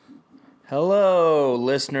Hello,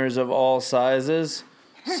 listeners of all sizes.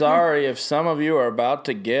 Sorry if some of you are about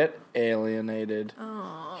to get alienated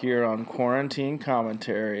here on Quarantine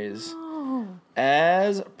Commentaries.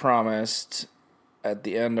 As promised at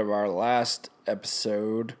the end of our last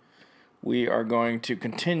episode, we are going to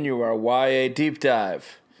continue our YA deep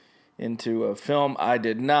dive into a film I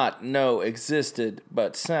did not know existed,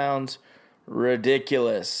 but sounds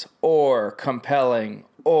ridiculous or compelling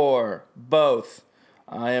or both.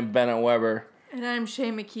 I am Bennett Weber. And I'm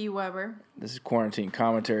Shay McKee Weber. This is Quarantine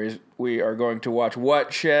Commentaries. We are going to watch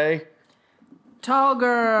what, Shay? Tall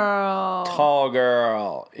Girl. Tall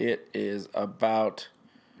Girl. It is about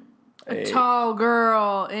a tall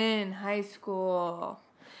girl in high school.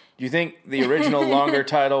 Do you think the original longer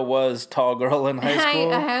title was Tall Girl in High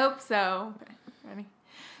School? I hope so. Ready?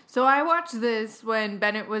 So I watched this when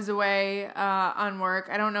Bennett was away on work.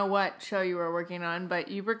 I don't know what show you were working on, but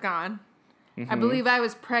you were gone. I believe I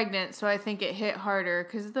was pregnant, so I think it hit harder.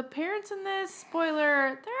 Because the parents in this, spoiler, I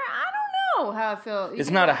don't know how I feel.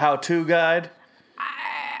 It's not a how-to guide?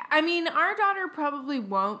 I mean, our daughter probably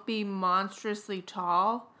won't be monstrously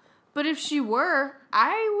tall. But if she were,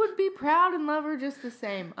 I would be proud and love her just the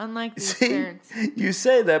same, unlike these parents. You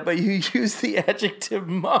say that, but you use the adjective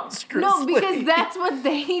monstrously. No, because that's what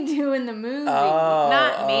they do in the movie,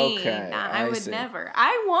 not me. Okay. I would never.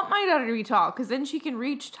 I want my daughter to be tall, because then she can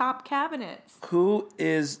reach top cabinets. Who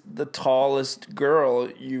is the tallest girl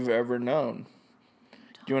you've ever known? Do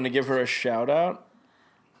you want to give her a shout-out?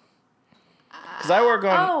 Because I work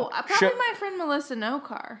on... probably my friend Melissa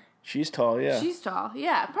Nokar. She's tall, yeah. She's tall.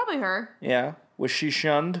 Yeah, probably her. Yeah. Was she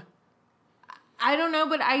shunned? I don't know,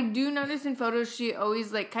 but I do notice in photos she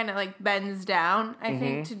always kind of bends down, I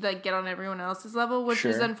think, to get on everyone else's level, which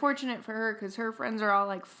is unfortunate for her because her friends are all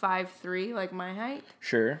 5'3", like my height.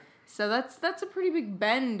 Sure. So that's a pretty big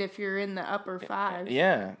bend if you're in the upper five.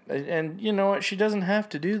 Yeah. And you know what? She doesn't have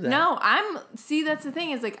to do that. No, that's the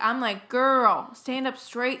thing is I'm like, girl, stand up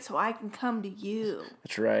straight so I can come to you.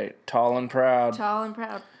 That's right. Tall and proud. Tall and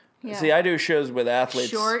proud. Yeah. See, I do shows with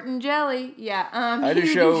athletes. Short and jelly. Yeah. I do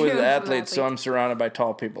shows with athletes, so I'm surrounded by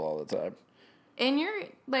tall people all the time. And you're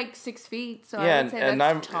 6 feet, so yeah, I would say and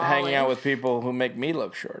that's I'm hanging out with people who make me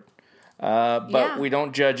look short. But we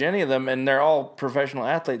don't judge any of them, and they're all professional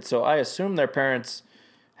athletes, so I assume their parents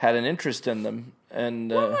had an interest in them.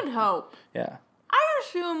 And one would hope. Yeah. I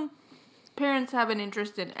assume parents have an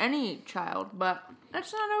interest in any child, but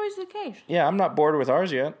that's not always the case. Yeah, I'm not bored with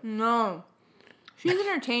ours yet. No. She's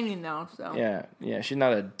entertaining, though, so. Yeah, she's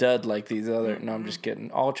not a dud like these other... No, I'm just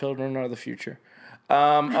kidding. All children are the future.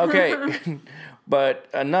 Okay, but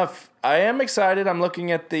enough. I am excited. I'm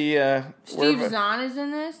looking at the... Steve Zahn is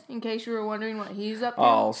in this, in case you were wondering what he's up to.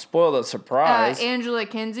 Oh, spoil the surprise. Angela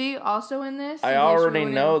Kinsey, also in this. I already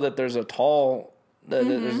know that there's a tall...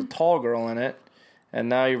 There's a tall girl in it, and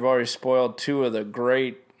now you've already spoiled two of the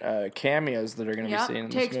great cameos that are going to be seen in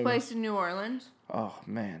this movie. Takes place in New Orleans. Oh,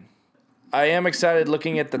 man. I am excited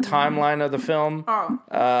looking at the timeline of the film,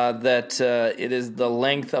 that it is the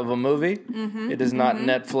length of a movie. It is not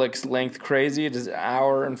Netflix length crazy. It is an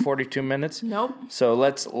hour and 42 minutes. Nope. So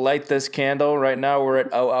let's light this candle. Right now we're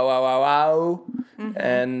at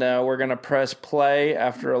and we're going to press play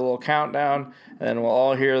after a little countdown, and we'll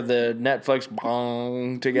all hear the Netflix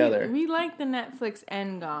bong together. We like the Netflix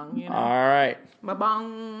end gong, you know. All right.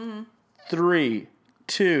 Ba-bong. 3,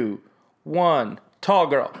 2, 1. Tall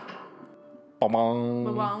girl. Ba-bong.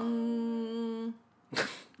 Ba-bong.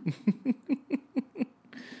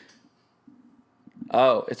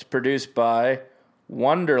 Oh, it's produced by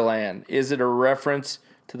Wonderland. Is it a reference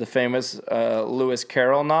to the famous Lewis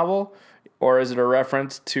Carroll novel, or is it a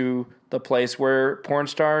reference to the place where porn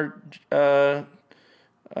star, what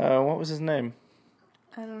was his name?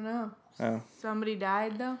 I don't know. Oh. Somebody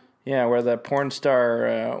died, though? Yeah, where the porn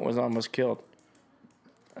star was almost killed.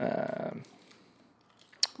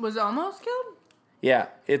 Was almost killed? Yeah,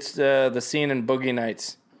 it's the scene in Boogie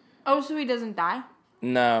Nights. Oh, so he doesn't die?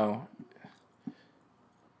 No.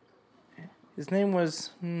 His name was...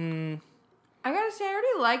 I gotta say, I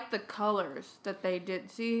already like the colors that they did.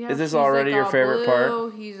 See, is this already your favorite blue,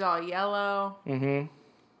 part? He's all yellow. Mm-hmm.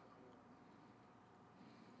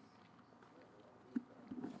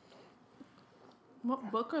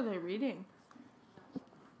 What book are they reading?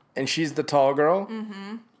 And she's the tall girl?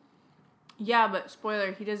 Mm-hmm. Yeah, but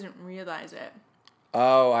spoiler, he doesn't realize it.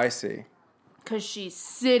 Oh, I see. Because she's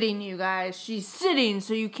sitting, you guys. She's sitting,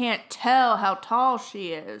 so you can't tell how tall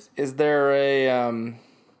she is. Is there a,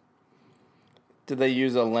 did they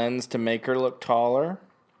use a lens to make her look taller?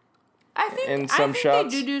 I think in some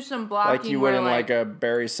shots, they do some blocking. Like you would in like a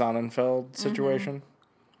Barry Sonnenfeld situation? Mm-hmm.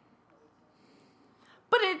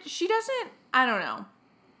 But she doesn't, I don't know.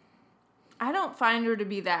 I don't find her to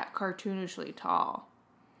be that cartoonishly tall.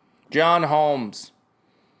 John Holmes.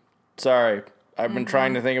 Sorry. I've been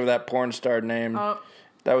trying to think of that porn star name.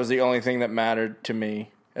 That was the only thing that mattered to me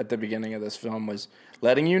at the beginning of this film, was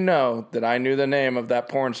letting you know that I knew the name of that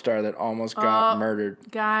porn star that almost got murdered.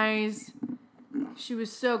 Guys, she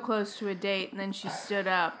was so close to a date, and then she stood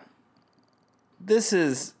up. This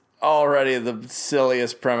is already the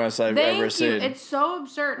silliest premise I've ever seen. It's so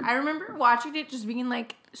absurd. I remember watching it just being,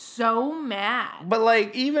 like, so mad. But,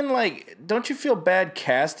 like, even, like, don't you feel bad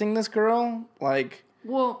casting this girl? Like...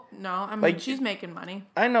 Well, no. I mean, like, she's making money.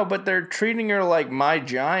 I know, but they're treating her like My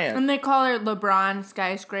Giant. And they call her LeBron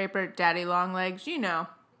Skyscraper Daddy Longlegs, you know.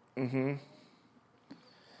 Mm-hmm.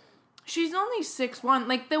 She's only 6'1".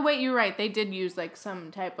 Like, the way, you're right, they did use, like, some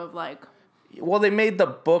type of, like... Well, they made the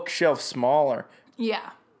bookshelf smaller. Yeah.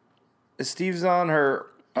 Steve Zahn her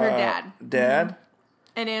dad. Dad? Mm-hmm.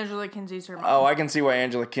 And Angela Kinsey's her mom. Oh, I can see why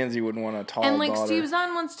Angela Kinsey wouldn't want a tall daughter. And, like, Steve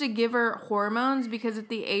Zahn wants to give her hormones because at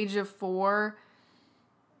the age of 4...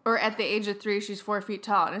 Or at the age of 3, she's 4 feet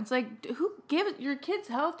tall. And it's like, who gives... Your kid's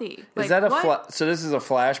healthy. Like, is that so this is a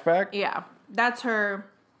flashback? Yeah. That's her...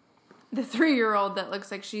 The 3-year-old that looks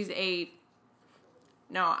like she's 8.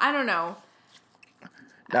 No, I don't know.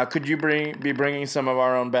 Now, could you be bringing some of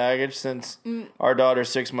our own baggage since our daughter's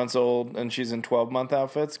 6 months old and she's in 12-month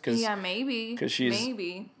outfits? Yeah, maybe. Because she's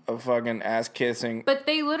a fucking ass-kissing. But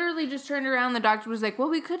they literally just turned around. The doctor was like, well,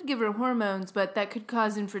 we could give her hormones, but that could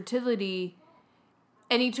cause infertility.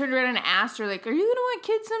 And he turned around and asked her, like, are you going to want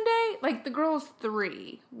kids someday? Like, the girl's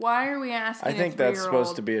 3. Why are we asking I think that's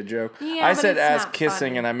supposed to be a joke. Yeah, I said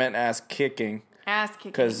ass-kissing, and I meant ass-kicking.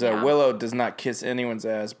 Ass-kicking, because Willow does not kiss anyone's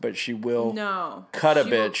ass, but she will cut a bitch.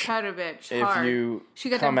 Will cut a bitch if hard. you She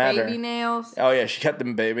got come them at baby her. nails. Oh, yeah, she got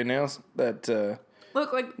them baby nails that...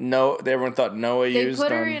 Look, like... No, everyone thought Noah used them.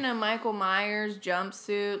 They put her in a Michael Myers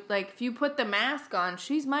jumpsuit. Like, if you put the mask on,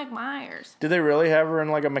 she's Mike Myers. Did they really have her in,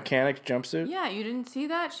 like, a mechanic's jumpsuit? Yeah, you didn't see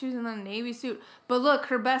that? She was in a Navy suit. But look,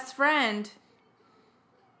 her best friend,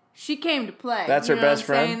 she came to play. That's her best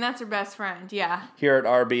friend? Saying? That's her best friend, yeah. Here at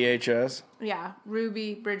RBHS? Yeah,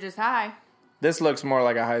 Ruby Bridges High. This looks more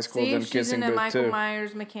like a high school than Kissing Booth, too. She's in a Michael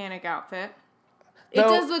Myers mechanic outfit. It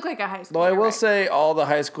does look like a high school. Though I will say all the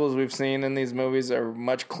high schools we've seen in these movies are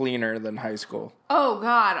much cleaner than high school. Oh,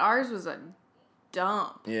 God. Ours was a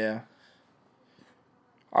dump. Yeah.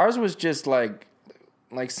 Ours was just like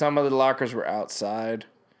some of the lockers were outside.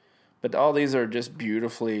 But all these are just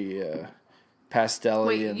beautifully pastel-y.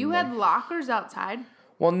 Wait, you had lockers outside?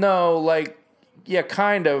 Well, no, like, yeah,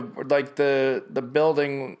 kind of. Like the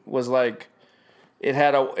building was like, it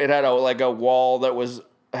had a wall that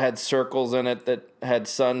had circles in it that had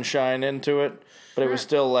sunshine into it, but it was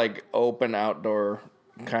still like open outdoor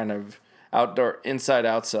kind of inside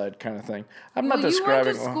outside kind of thing. I'm not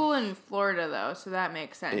describing. You went to school in Florida though, so that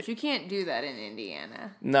makes sense. You can't do that in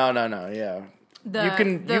Indiana. No, yeah. You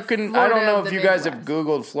can. I don't know if you guys have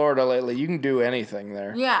Googled Florida lately. You can do anything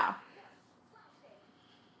there. Yeah.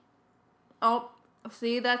 Oh,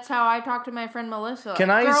 see, that's how I talk to my friend Melissa.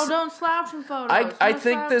 Girl, don't slouch in photos. I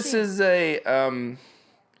think this is a.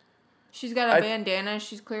 She's got a bandana.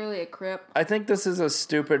 She's clearly a Crip. I think this is a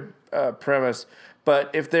stupid premise. But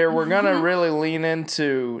if they were going to really lean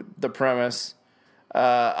into the premise,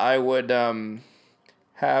 I would have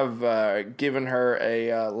given her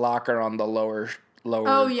a locker on the lower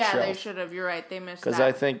Oh, yeah, shelf. they should have. You're right. They missed that. Because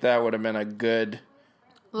I think that would have been a good,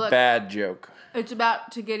 bad joke. It's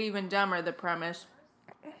about to get even dumber, the premise.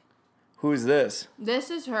 Who's this?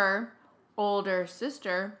 This is her older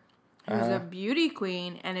sister, who's a beauty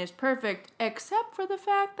queen and is perfect, except for the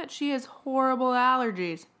fact that she has horrible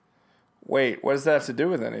allergies. Wait, what does that have to do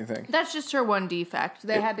with anything? That's just her one defect.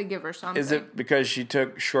 They had to give her something. Is it because she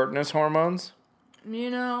took shortness hormones?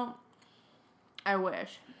 You know, I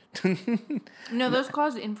wish. No, those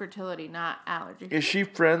cause infertility, not allergies. Is she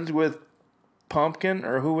friends with Pumpkin,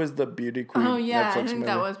 or who was the beauty queen? Oh, yeah, Netflix I think movie?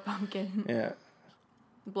 that was Pumpkin. Yeah.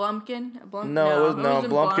 Blumpkin? No, it was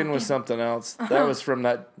Blumpkin was something else. That was from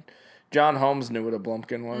that. John Holmes knew what a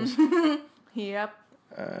Blumpkin was. Yep.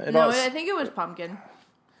 I think it was Pumpkin.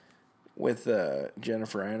 With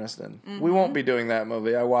Jennifer Aniston. Mm-hmm. We won't be doing that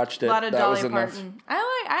movie. I watched it. A lot of that Dolly was enough. Parton.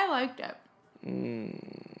 I liked it.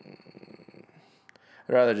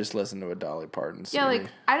 I'd rather just listen to a Dolly Parton CD. Yeah, like,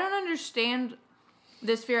 I don't understand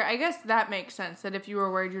this fear. I guess that makes sense, that if you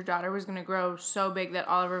were worried your daughter was going to grow so big that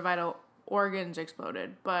all of her vital organs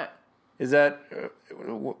exploded, but... Is that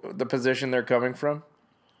the position they're coming from?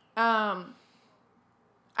 I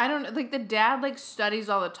don't know. Like, the dad, like, studies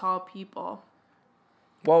all the tall people.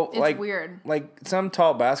 Well, It's weird. Like some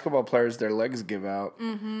tall basketball players, their legs give out.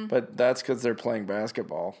 Mm-hmm. But that's because they're playing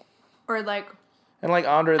basketball. Or like... And like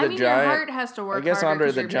Andre the Giant... your heart has to work harder. I guess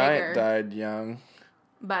Andre the Giant bigger. died young.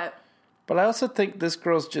 But I also think this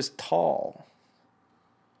girl's just tall.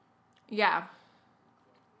 Yeah.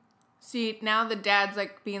 See, now the dad's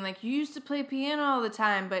like being like, you used to play piano all the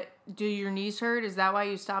time, but do your knees hurt? Is that why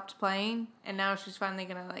you stopped playing? And now she's finally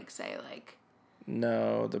going to like say like...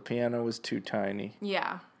 No, the piano was too tiny.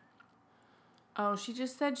 Yeah. Oh, she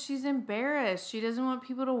just said she's embarrassed. She doesn't want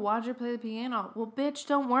people to watch her play the piano. Well, bitch,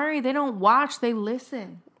 don't worry. They don't watch. They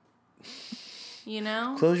listen. You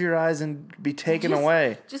know? Close your eyes and be taken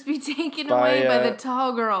away. Just be taken away by the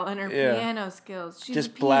tall girl and her piano skills. She's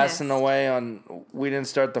just blasting away on We Didn't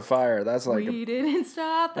Start the Fire. That's like We Didn't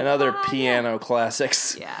Start the another Fire. piano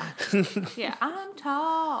classics. Yeah. Yeah, I'm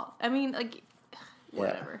tall. I mean, like,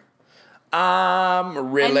 whatever.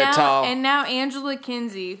 I'm really tall. And now Angela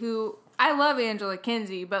Kinsey, who... I love Angela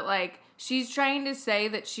Kinsey, but, like, she's trying to say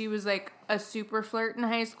that she was, like, a super flirt in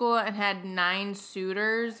high school and had 9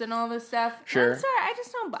 suitors and all this stuff. Sure. I'm sorry, I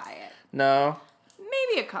just don't buy it. No.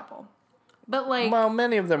 Maybe a couple. But, like... Well,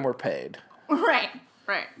 many of them were paid. Right.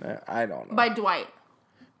 I don't know. By Dwight.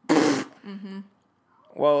 Mm-hmm.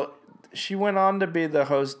 Well, she went on to be the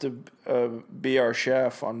host of Be Our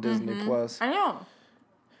Chef on Disney+. Plus. I know.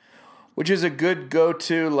 Which is a good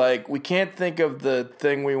go-to, like, we can't think of the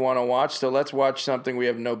thing we want to watch, so let's watch something we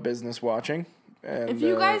have no business watching. And, if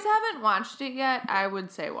you guys haven't watched it yet, I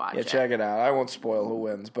would say watch it. Yeah, check it out. I won't spoil who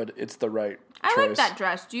wins, but it's the right choice. I like that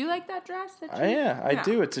dress. Do you like that dress? I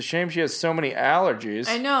do. It's a shame she has so many allergies.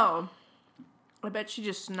 I know. I bet she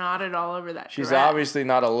just snotted all over that She's dress. obviously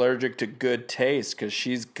not allergic to good taste, because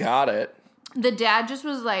she's got it. The dad just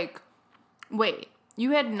was like, wait.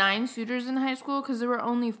 You had 9 suitors in high school because there were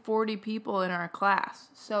only 40 people in our class.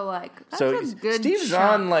 So, like, that's a good Steve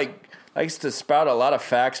Zahn, like, likes to spout a lot of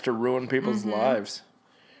facts to ruin people's lives.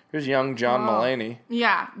 Here's young John Mulaney.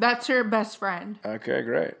 Yeah, that's her best friend. Okay,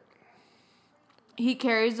 great. He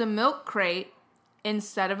carries a milk crate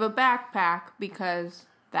instead of a backpack because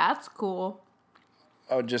that's cool.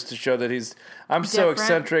 Oh, just to show that I'm so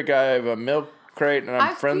eccentric, I have a milk crate and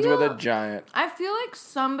I'm friends with a giant. I feel like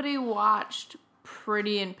somebody watched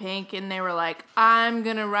Pretty in Pink and they were like, I'm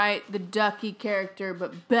gonna write the Ducky character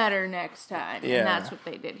but better next time. Yeah. And that's what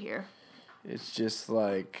they did here. It's just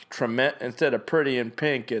like instead of Pretty in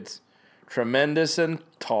Pink, it's tremendous and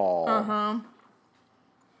tall. Ha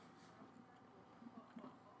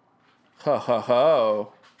ha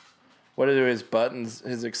ho. What do his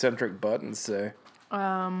eccentric buttons say?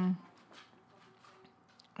 I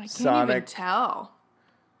can't even tell.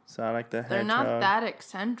 Sonic the Hedgehog. They're not that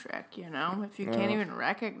eccentric, you know, if you can't even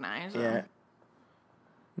recognize them. Yeah.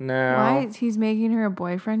 No. Why? He's making her a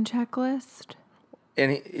boyfriend checklist?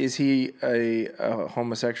 And is he a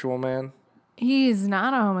homosexual man? He's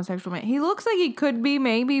not a homosexual man. He looks like he could be,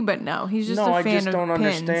 maybe, but no. He's just a fan of pins. No, I just don't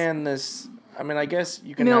understand this. I mean, I guess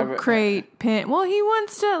you can Milk crate, pin. Well, he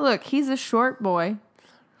wants to... Look, he's a short boy.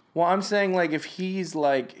 Well, I'm saying, like, if he's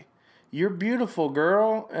like... You're beautiful,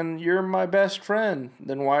 girl, and you're my best friend.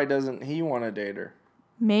 Then why doesn't he want to date her?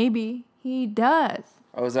 Maybe he does.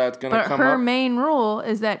 Oh, is that going to come up? But her main rule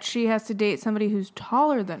is that she has to date somebody who's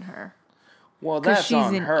taller than her. Well, that's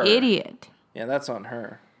on her. Because she's an idiot. Yeah, that's on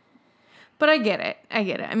her. But I get it.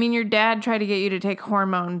 I mean, your dad tried to get you to take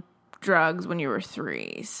hormone drugs when you were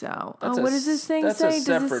 3, so... what does this thing say?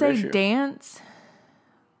 Does it say dance?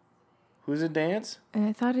 Who's a dance?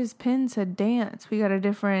 I thought his pin said dance. We got a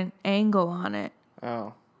different angle on it.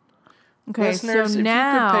 Oh. Okay, listeners, so if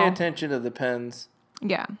now... you could pay attention to the pens.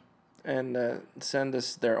 Yeah. And send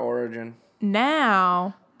us their origin.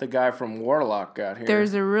 Now... The guy from Warlock got here.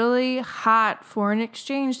 There's a really hot foreign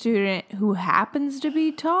exchange student who happens to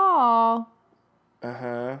be tall.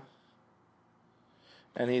 Uh-huh.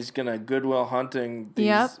 And he's going to Goodwill Hunting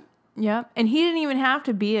these... Yep. And he didn't even have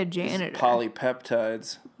to be a janitor.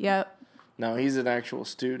 Polypeptides. Yep. No, he's an actual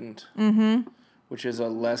student. Mm-hmm. Which is a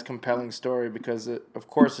less compelling story because, of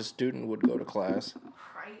course, a student would go to class.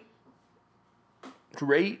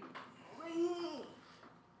 Great.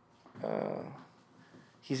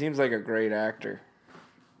 He seems like a great actor.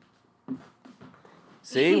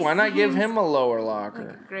 See, why not give him a lower locker?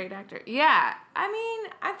 Like a great actor. Yeah. I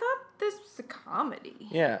mean, I thought this was a comedy.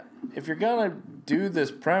 Yeah. If you're going to do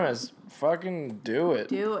this premise, fucking do it.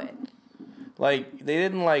 Do it. Like, they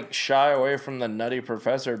didn't, like, shy away from the nutty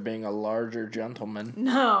professor being a larger gentleman.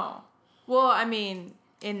 No. Well, I mean,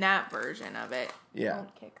 in that version of it. Yeah.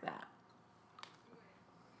 Don't kick that.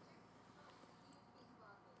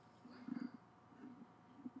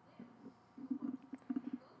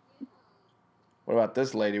 What about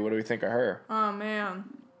this lady? What do we think of her? Oh man.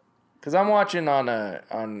 Because I'm watching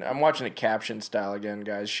I'm watching it caption style again,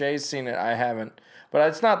 guys. Shay's seen it, I haven't. But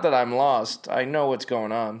it's not that I'm lost. I know what's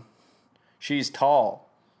going on. She's tall,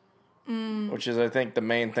 which is, I think, the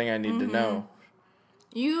main thing I need to know.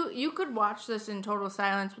 You could watch this in total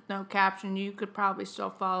silence with no caption. You could probably still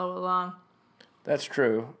follow along. That's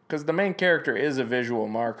true, because the main character is a visual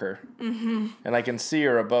marker, and I can see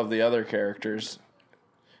her above the other characters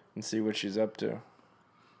and see what she's up to.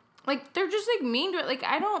 Like, they're just, like, mean to it. Like,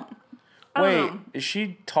 I don't Wait, know. Is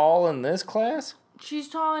she tall in this class? She's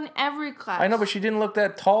tall in every class. I know, but she didn't look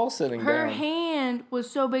that tall sitting down. Her hand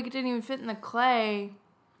was so big it didn't even fit in the clay.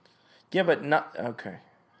 Yeah, but not... Okay.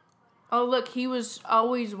 Oh, look, he was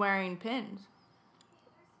always wearing pins.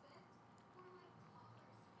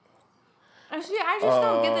 I just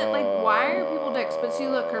don't get that. Like, why are people dicks? But see,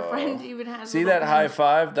 look, her friend even has... See that high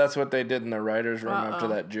five? That's what they did in the writer's room after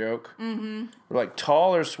that joke. Mm-hmm. We're like,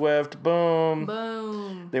 tall or swift, boom.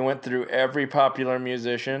 Boom. They went through every popular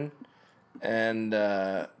musician and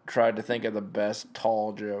tried to think of the best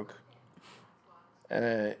tall joke.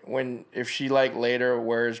 And if she, like, later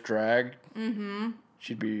wears drag,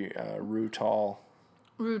 she'd be Rue Tall.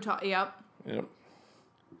 Rue Tall, yep. Yep.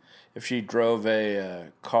 If she drove a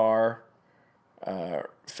car...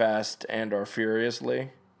 fast and or furiously,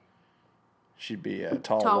 she'd be a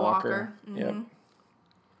tall walker. Mm-hmm.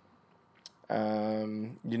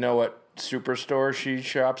 Yep. You know what superstore she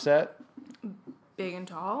shops at? Big and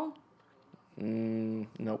Tall?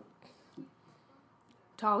 Nope.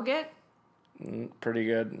 Target? Pretty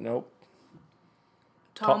good. Nope.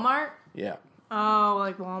 Tall Mart? Yeah. Oh,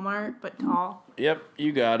 like Walmart, but tall. Yep,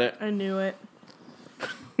 you got it. I knew it.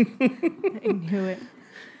 I knew it.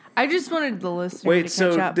 I just wanted the listener to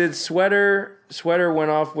catch up. Did Sweater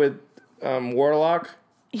went off with Warlock?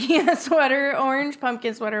 Yeah, Orange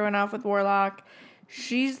Pumpkin Sweater went off with Warlock.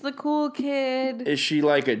 She's the cool kid. Is she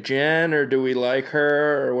like a Jen, or do we like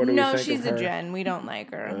her, or what do we think of her? No, she's a Jen. We don't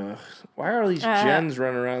like her. Why are all these Jens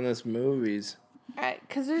running around this movies?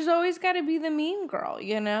 Because there's always got to be the mean girl,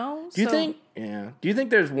 you know? Do you think? Yeah. Do you think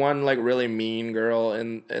there's one like really mean girl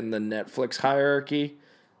in the Netflix hierarchy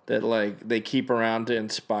that like they keep around to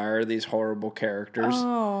inspire these horrible characters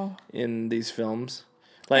in these films?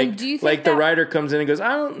 Like, do you think the writer comes in and goes,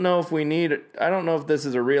 I don't know if this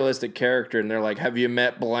is a realistic character, and they're like, have you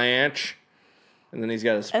met Blanche? And then he's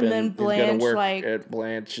got to spend. And then Blanche, he's got to work at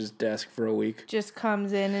Blanche's desk for a week. Just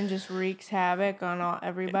comes in and just wreaks havoc on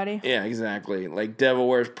everybody. Yeah, exactly. Like Devil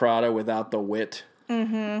Wears Prada without the wit.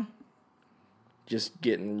 Mm-hmm. Just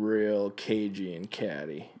getting real cagey and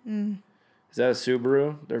catty. Mm. Is that a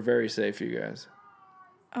Subaru? They're very safe, you guys.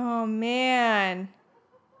 Oh, man.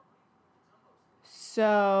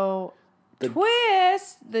 So,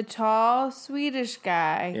 twist, the tall Swedish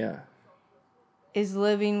guy is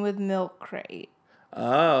living with Milk Crate.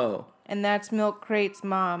 Oh. And that's Milk Crate's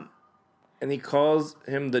mom. And he calls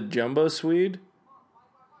him the Jumbo Swede?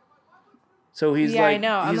 So he's like, I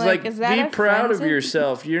know. He's like, be proud of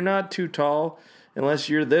yourself. You're not too tall unless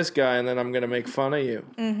you're this guy, and then I'm going to make fun of you.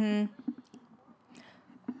 Mm-hmm.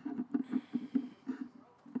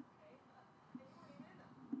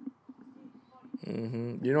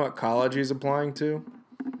 Mm-hmm. You know what college he's applying to?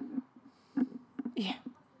 Yeah.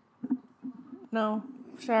 No.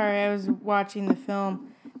 Sorry, I was watching the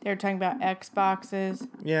film. They were talking about Xboxes.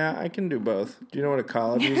 Yeah, I can do both. Do you know what a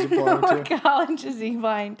college he's applying to? What college is he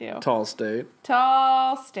applying to? Tall State.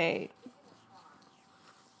 Tall State.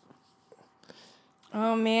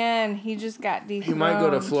 Oh, man. He just got dethroned. He might go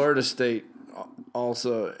to Florida State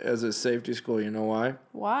also as a safety school. You know why?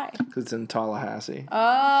 Why? Because it's in Tallahassee.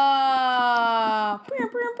 Oh.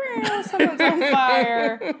 Someone's on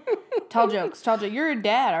fire. Tall jokes. You're a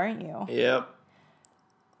dad, aren't you? Yep.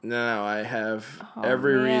 No, I have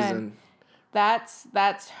every reason. That's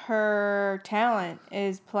her talent,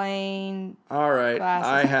 is playing. All right, classes.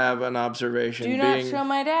 I have an observation. Do not show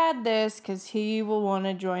my dad this, because he will want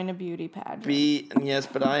to join a beauty pageant. Yes,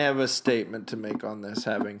 but I have a statement to make on this,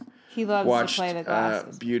 having he loves watched to play the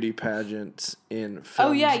glasses. Beauty pageants in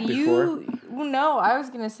films before. No, I was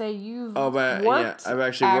going to say you've worked I've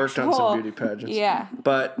actually worked on some beauty pageants. Yeah.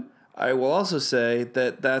 But I will also say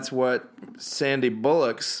that that's what Sandy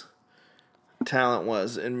Bullock's talent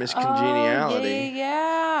was in Miss Congeniality.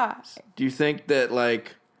 Yeah. Do you think that,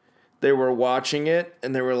 like, they were watching it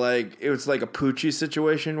and they were like, it was like a Poochie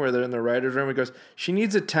situation where they're in the writer's room and goes, she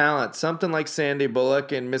needs a talent, something like Sandy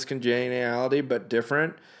Bullock in Miss Congeniality, but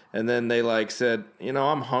different. And then they, like, said,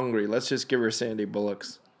 I'm hungry. Let's just give her Sandy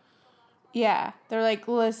Bullock's. Yeah. They're like,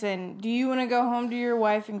 listen, do you want to go home to your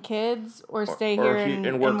wife and kids or stay here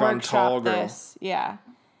and work on Tall Girl? This? Yeah.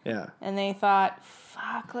 Yeah. And they thought,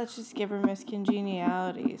 fuck, let's just give her Miss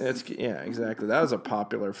Congenialities. Yeah, exactly. That was a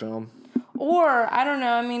popular film. Or, I don't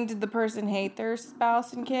know, I mean, did the person hate their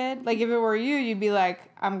spouse and kid? Like, if it were you, you'd be like,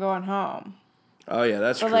 I'm going home. Oh, yeah,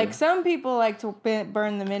 that's true. But, like, some people like to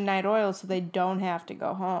burn the midnight oil so they don't have to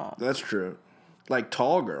go home. That's true. Like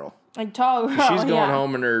Tall Girl. Like Tall Girl, She's going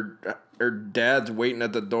home and her dad's waiting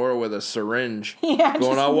at the door with a syringe. Yeah,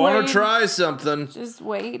 going, I want to try something. Just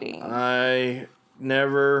waiting. I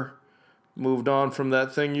never moved on from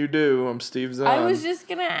that thing you do. I'm Steve Zahn. I was just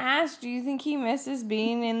going to ask, do you think he misses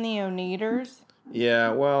being in the Oneaters?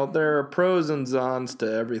 Yeah, well, there are pros and zons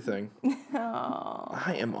to everything. Oh.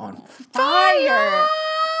 I am on fire!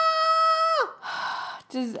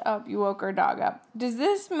 You woke our dog up. Does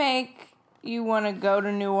this make you want to go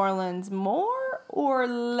to New Orleans more or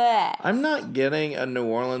less? I'm not getting a New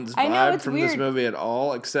Orleans vibe from this movie at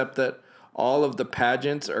all, except that all of the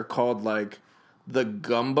pageants are called, like, the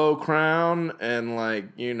Gumbo Crown and, like,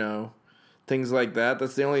 you know, things like that.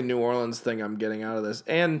 That's the only New Orleans thing I'm getting out of this.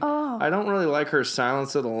 And I don't really like her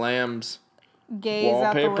Silence of the Lambs gaze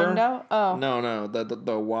wallpaper. Out the window? Oh. No,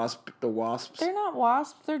 the wasps. They're not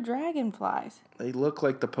wasps, they're dragonflies. They look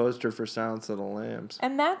like the poster for Silence of the Lambs.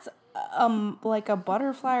 And that's like a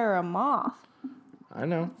butterfly or a moth. I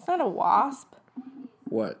know. It's not a wasp.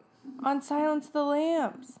 What? On Silence of the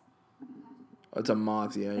Lambs. Oh, it's a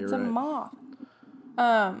moth, yeah, you're right. It's a moth.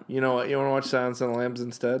 You know what? You want to watch Silence of the Lambs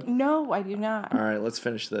instead? No, I do not. All right, let's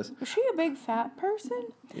finish this. Was she a big fat person?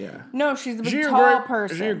 Yeah. No, she's a big tall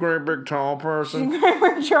person. Is she a great big tall person? She's a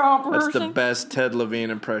great big tall person. That's the best Ted Levine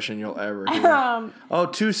impression you'll ever hear.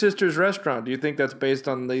 Two Sisters Restaurant. Do you think that's based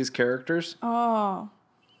on these characters? Oh.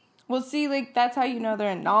 Well, see, like, that's how you know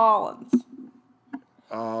they're in New Orleans.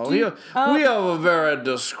 Oh, we have a very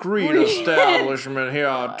discreet establishment here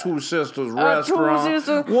at Two Sisters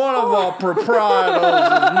Restaurant. One of our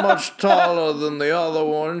proprietors is much taller than the other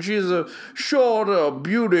one. She's a shorter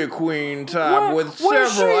beauty queen type with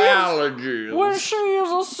several allergies. When she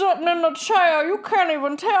is sitting in the chair, you can't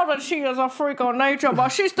even tell that she is a freak of nature, but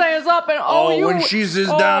she stands up and when she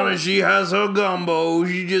sits down and she has her gumbo,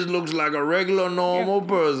 she just looks like a regular normal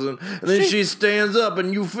person. And then she stands up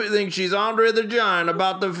and you think she's Andre the Giant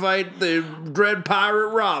about to fight the Dread Pirate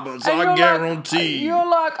Roberts, I guarantee. You're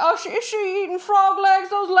like, is she eating frog legs?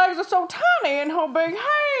 Those legs are so tiny in her big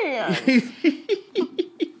hand.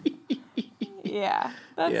 Yeah,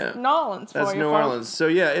 that's New Orleans for you. That's New Orleans. So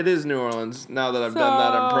yeah, it is New Orleans now that I've done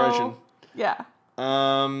that impression. Yeah.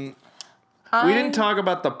 We didn't talk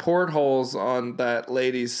about the portholes on that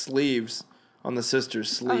lady's sleeves. On the sister's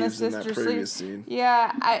sleeves in that previous scene.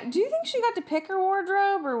 Yeah. Do you think she got to pick her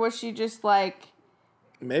wardrobe, or was she just like...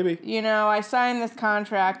 Maybe. You know, I signed this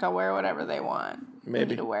contract. I'll wear whatever they want me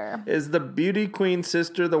to wear. Is the beauty queen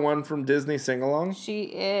sister the one from Disney Sing Along? She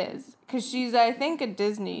is. Because she's, I think, a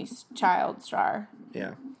Disney child star.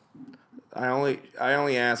 Yeah. I only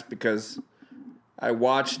asked because I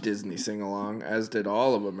watched Disney Sing Along, as did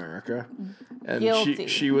all of America. And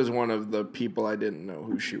she was one of the people I didn't know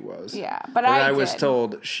who she was. Yeah, but I was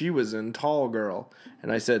told she was in Tall Girl.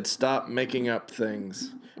 And I said, stop making up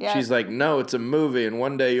things. Yeah. She's like, no, it's a movie, and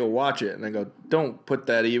one day you'll watch it. And I go, don't put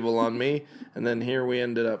that evil on me. And then here we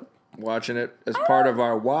ended up watching it as part of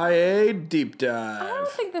our YA deep dive. I don't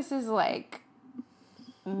think this is, like,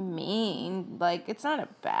 mean. Like, it's not a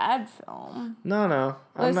bad film. No.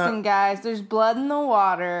 Listen, guys, there's blood in the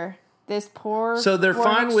water. This poor So they're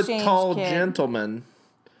fine with tall kid. Gentlemen,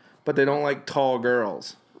 but they don't like tall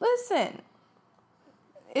girls. Listen,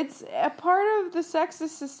 it's a part of the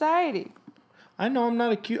sexist society. I know, I'm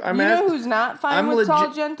not accused. You know who's not fine with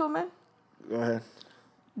tall gentlemen? Go ahead.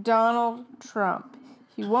 Donald Trump.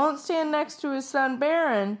 He won't stand next to his son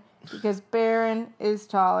Barron because Barron is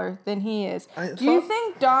taller than he is. Do you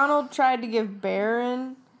think Donald tried to give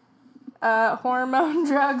Barron hormone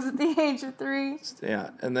drugs at the age of 3?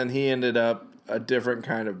 Yeah, and then he ended up a different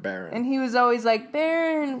kind of Barron. And he was always like,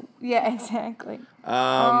 Barron. Yeah, exactly.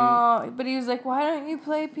 But he was like, why don't you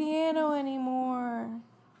play piano anymore?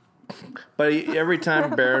 But every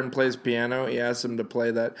time Barron plays piano, he asks him to play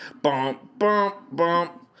that bump, bump,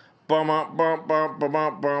 bump, bump, bump, bump, bump,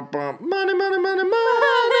 bump, bump, bump, money, money, money,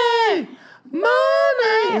 money,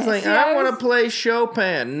 money. He's like, I want to play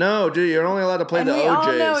Chopin. No, dude, you're only allowed to play the OJs. And we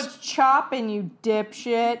all know it's chopping, you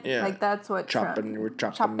dipshit. Yeah. Like, that's what chopping. We're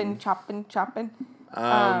chopping. Chopping.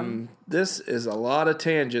 This is a lot of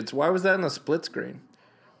tangents. Why was that in a split screen?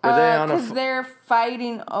 Were they on Because they're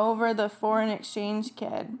fighting over the foreign exchange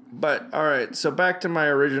kid. But, all right, so back to my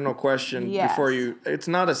original question Yes. before you... It's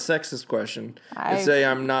not a sexist question. It's a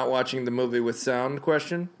I'm not watching the movie with sound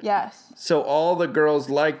question. Yes. So all the girls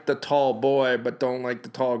like the tall boy but don't like the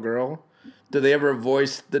tall girl? Do they ever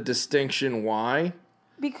voice the distinction why?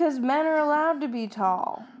 Because men are allowed to be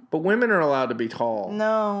tall. But women are allowed to be tall.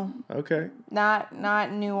 No. Okay. Not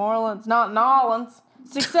in New Orleans. Not in Orleans.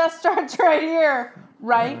 Success starts right here.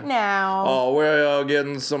 Right now. Oh, we're all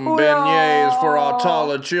getting some beignets for our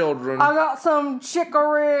taller children. I got some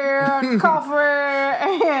chicory and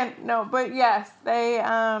coffee and no, but yes, they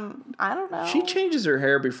I don't know. She changes her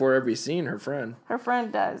hair before every scene, her friend. Her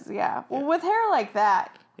friend does, yeah. Well, with hair like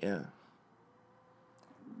that. Yeah.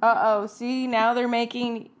 See, now they're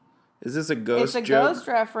making Is this a ghost joke? It's a ghost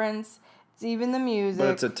reference. It's even the music. But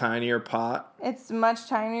it's a tinier pot? It's a much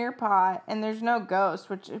tinier pot, and there's no ghost,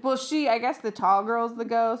 I guess the tall girl's the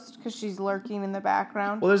ghost, because she's lurking in the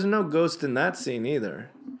background. Well, there's no ghost in that scene either.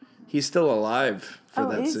 He's still alive for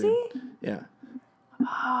that is scene. He? Yeah.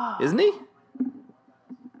 Isn't he?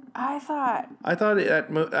 I thought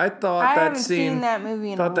I haven't seen that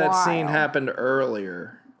movie in a while. that scene happened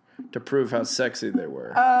earlier to prove how sexy they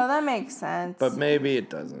were. Oh, that makes sense. But maybe it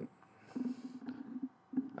doesn't.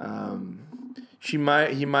 He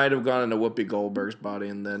might have gone into Whoopi Goldberg's body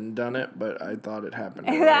and then done it, but I thought it happened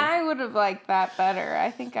earlier. I would have liked that better. I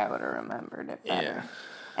think I would have remembered it better. Yeah.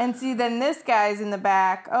 And see, then this guy's in the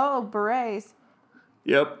back. Oh, berets.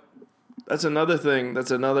 Yep. That's another thing. That's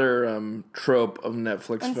another trope of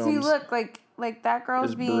Netflix And films. see, look, like that girl's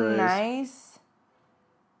Is being berets. nice.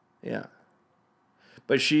 Yeah.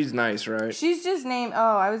 But she's nice, right? She's just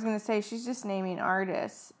I was going to say, she's just naming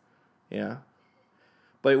artists. Yeah.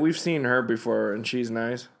 But we've seen her before, and she's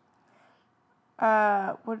nice.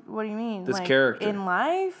 What do you mean? This character. In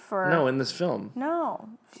life? Or No, in this film. No.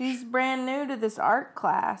 She's brand new to this art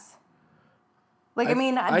class. They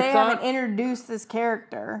I haven't introduced this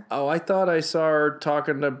character. Oh, I thought I saw her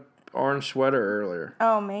talking to Orange Sweater earlier.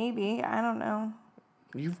 Oh, maybe. I don't know.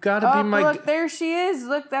 You've got to be my... look, there she is.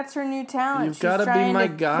 Look, that's her new talent. You've got to be my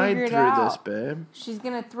guide through this, babe. She's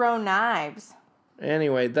going to throw knives.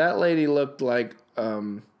 Anyway, that lady looked like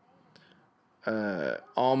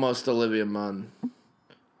almost Olivia Munn.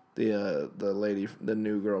 The lady, the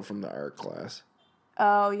new girl from the art class.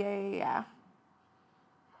 Oh, yeah.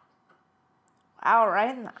 Wow,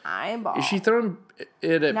 right in the eyeball. Is she throwing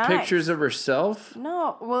it at Nice. pictures of herself?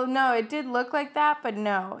 No. Well, no, it did look like that, but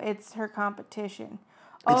no, it's her competition.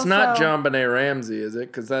 It's not John Benet Ramsey, is it?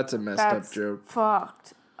 Because that's a messed up joke.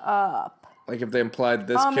 Fucked up. Like if they implied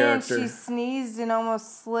this Oh, character. man, she sneezed and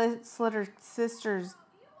almost slit her sister's...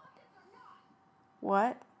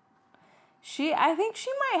 What? I think she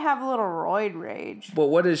might have a little roid rage. But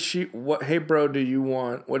what is she... Hey, bro, do you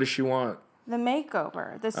want... What does she want? The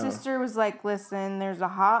makeover. The sister was like, listen, there's a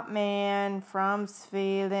hot man from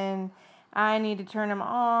Sweden. I need to turn him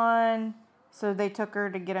on. So they took her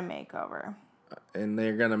to get a makeover. And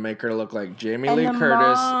they're going to make her look like Jamie Lee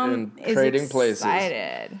Curtis in Trading Places.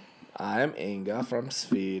 I'm Inga from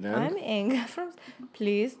Sweden. I'm Inga from...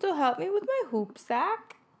 Please to help me with my hoop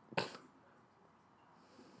sack.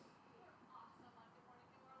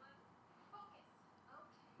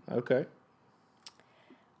 Okay.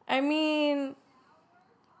 I mean,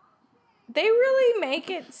 they really make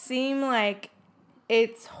it seem like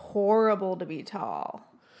it's horrible to be tall.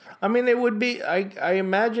 I mean, it would be... I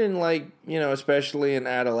imagine, like, especially in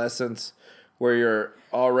adolescence, where you're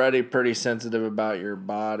already pretty sensitive about your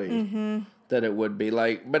body, that it would be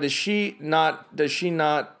like... But does she not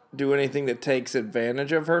do anything that takes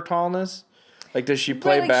advantage of her tallness? Like, does she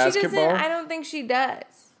play basketball? I don't think she does.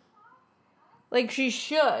 Like, she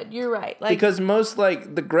should. You're right. Like, because most,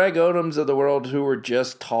 like, the Greg Odoms of the world who were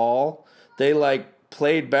just tall, they, like,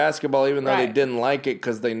 played basketball even though they didn't like it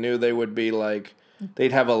because they knew they would be, like,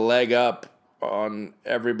 they'd have a leg up on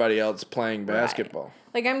everybody else playing basketball. Right.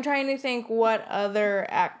 Like, I'm trying to think what other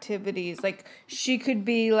activities. Like, she could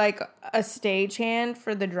be, like, a stagehand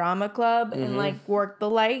for the drama club and, like, work the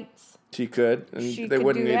lights. She could. And they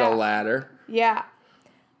wouldn't need a ladder. Yeah.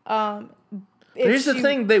 Here's the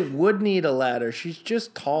thing, they would need a ladder. She's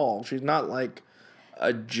just tall. She's not like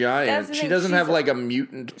a giant. She doesn't have like a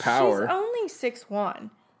mutant power. She's only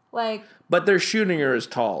 6'1". Like, but they're shooting her as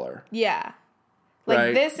taller. Yeah. Like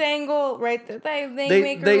right? This angle right there, they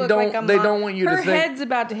make her look like a They don't want you to her think her head's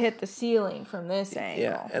about to hit the ceiling from this angle.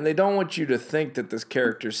 Yeah, and they don't want you to think that this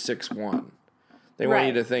character's 6'1". They want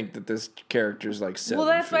you to think that this character's like 7 Well,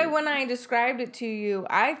 that's feet. why when I described it to you,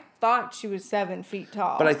 I thought she was 7 feet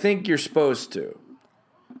tall. But I think you're supposed to.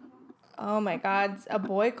 Oh my God, a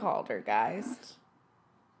boy called her, guys.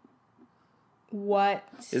 What?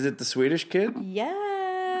 Is it the Swedish kid?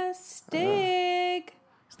 Yes, Stig.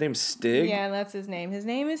 His name's Stig? Yeah, that's his name. His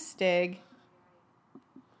name is Stig.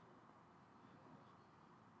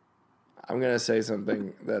 I'm going to say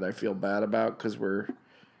something that I feel bad about because we're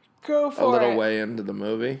Go a for little it. way into the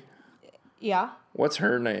movie. Yeah. What's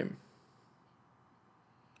her name?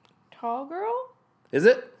 Tall girl? Is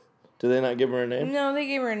it? Do they not give her a name? No, they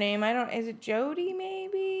gave her a name. I don't. Is it Jody?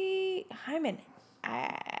 Maybe.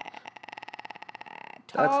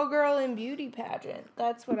 Tall girl in beauty pageant.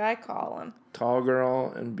 That's what I call them. Tall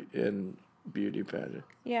girl in beauty pageant.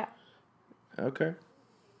 Yeah. Okay.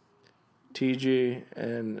 TG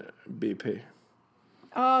and BP.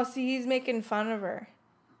 Oh, see, he's making fun of her.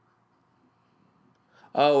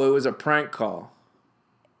 Oh, it was a prank call.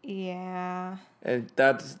 Yeah. And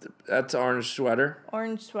that's Orange Sweater.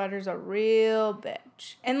 Orange Sweater's a real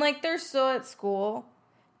bitch. And, like, they're still at school.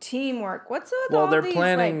 Teamwork. What's with all Well, they're these,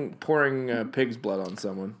 planning pouring pig's blood on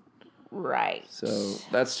someone. Right. So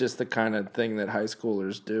that's just the kind of thing that high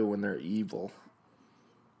schoolers do when they're evil.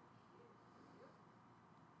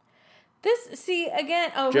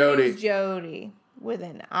 Jody. It was Jody with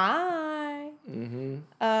an I. Mm-hmm.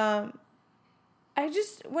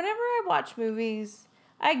 Whenever I watch movies,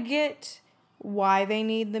 I get why they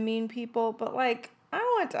need the mean people, but, like,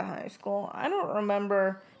 I went to high school. I don't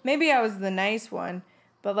remember, maybe I was the nice one,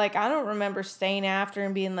 but, like, I don't remember staying after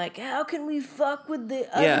and being like, how can we fuck with the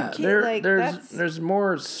other kid? Like, there's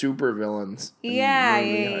more super villains in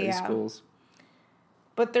high schools.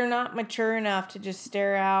 But they're not mature enough to just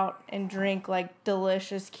stare out and drink, like,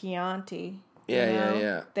 delicious Chianti.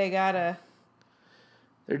 Yeah. They're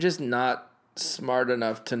just not smart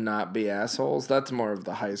enough to not be assholes. That's more of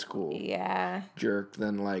the high school jerk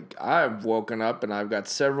than, like, I've woken up and I've got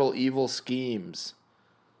several evil schemes.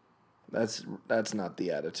 That's not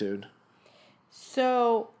the attitude.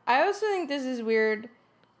 So, I also think this is weird.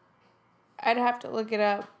 I'd have to look it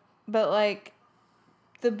up. But, like,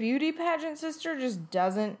 the beauty pageant sister just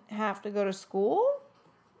doesn't have to go to school?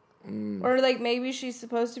 Or, like, maybe she's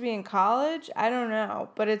supposed to be in college? I don't know.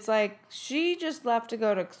 But it's like, she just left to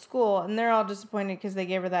go to school, and they're all disappointed because they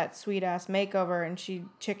gave her that sweet-ass makeover, and she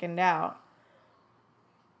chickened out.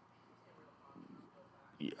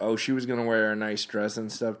 Oh, she was going to wear a nice dress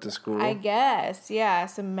and stuff to school? I guess, yeah.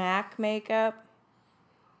 Some MAC makeup.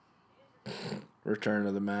 Return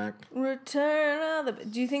of the Mac. Do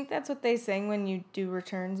you think that's what they sing when you do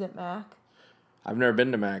returns at MAC? I've never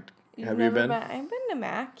been to Mac. Have you been? I've been to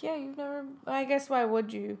Mac. Yeah, you've never. I guess why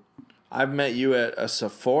would you? I've met you at a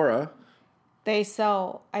Sephora. I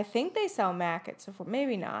think they sell Mac at Sephora.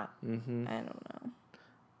 Maybe not. Mm-hmm. I don't know.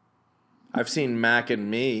 I've seen Mac and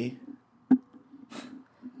Me.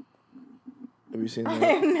 Have you seen that? I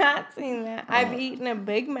have not seen that. I've eaten a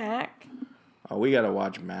Big Mac. Oh, we gotta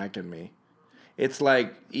watch Mac and Me. It's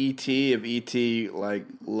like E.T. if E.T. like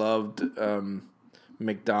loved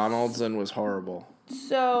McDonald's and was horrible.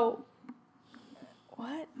 So,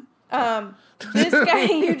 what? This guy,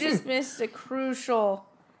 you just missed a crucial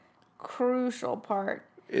part.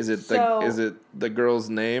 Is it the girl's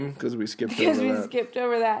name? Because we skipped over that. Because we skipped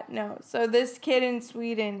over that. No. So this kid in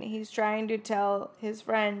Sweden, he's trying to tell his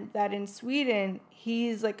friend that in Sweden,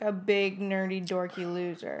 he's like a big, nerdy, dorky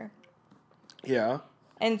loser. Yeah.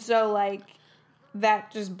 And so, like,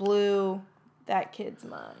 that just blew that kid's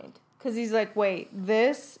mind. Because he's like, wait,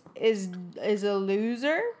 this is a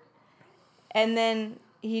loser? And then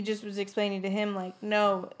he just was explaining to him, like,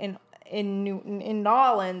 no, in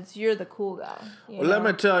Nolans, you're the cool guy. Well, let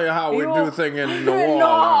me tell you how we do things in New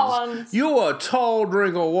Orleans. You're a tall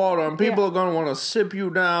drink of water, and people are going to want to sip you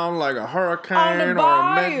down like a hurricane or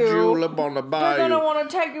a mint julep on the bayou. They're going to want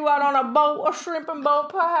to take you out on a boat, a shrimping boat,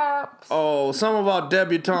 perhaps. Oh, some of our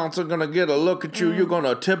debutantes are going to get a look at you. You're going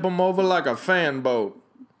to tip them over like a fan boat.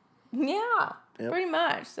 Yeah, pretty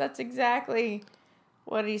much. That's exactly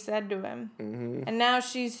what he said to him. Mm-hmm. And now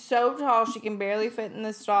she's so tall she can barely fit in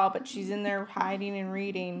the stall, but she's in there hiding and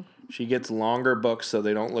reading. She gets longer books so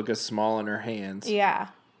they don't look as small in her hands. Yeah.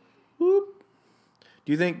 Whoop.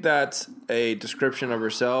 Do you think that's a description of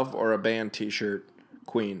herself or a band t-shirt,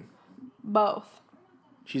 Queen? Both.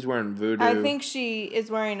 She's wearing voodoo. I think she is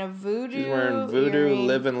wearing a voodoo She's wearing voodoo, earring.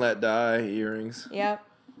 live and let die earrings. Yep.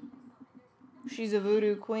 She's a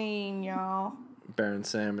voodoo queen, y'all. Baron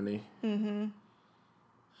Samedi. Mm-hmm.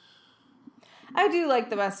 I do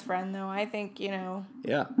like the best friend, though. I think,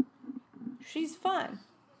 Yeah. She's fun.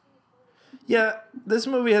 Yeah, this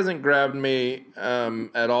movie hasn't grabbed me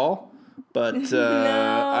at all, but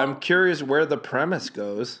No. I'm curious where the premise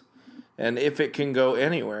goes And if it can go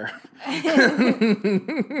anywhere. Like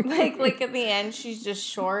at the end, she's just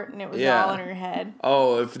short and it was all in her head.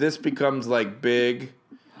 Oh, if this becomes like Big,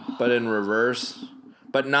 but in reverse,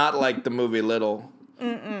 but not like the movie Little.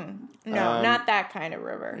 No, not that kind of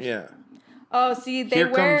reverse. Yeah. Oh, see, they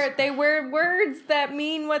wear words that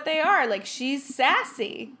mean what they are. Like she's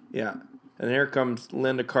sassy. Yeah. And here comes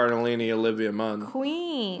Linda Cardellini, Olivia Munn.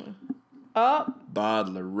 Queen. Oh.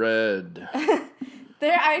 Bodler Red.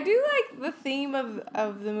 I do like the theme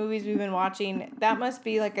of the movies we've been watching. That must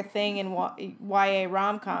be like a thing in YA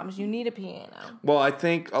rom-coms. You need a piano. Well, I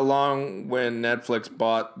think along when Netflix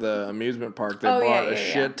bought the amusement park, they bought a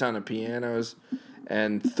shit ton of pianos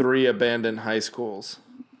and 3 abandoned high schools.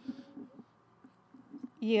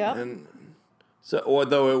 Yep. And so,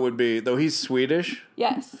 though he's Swedish.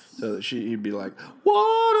 Yes. So he'd be like,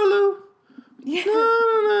 Waterloo. Yeah. Na,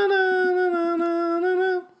 na, na, na, na, na,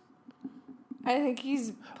 na. I think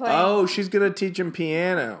he's playing. Oh, she's going to teach him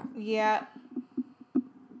piano. Yeah.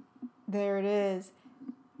 There it is.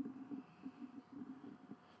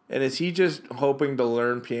 And is he just hoping to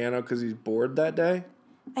learn piano because he's bored that day?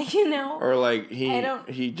 You know. Or like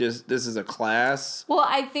this is a class? Well,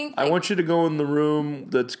 I think. I want you to go in the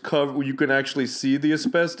room that's covered where you can actually see the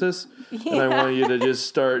asbestos. Yeah. And I want you to just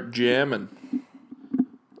start jamming.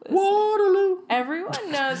 Listen, Waterloo.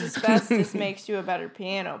 Everyone knows asbestos makes you a better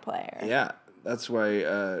piano player. Yeah. That's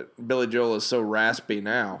why Billy Joel is so raspy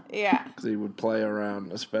now. Yeah. Because he would play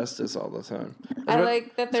around asbestos all the time.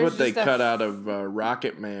 That's what they cut out of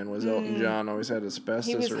Rocket Man was Elton John always had asbestos.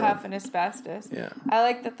 He was huffing asbestos. Yeah. I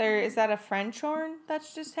like that is that a French horn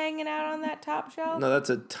that's just hanging out on that top shelf? No,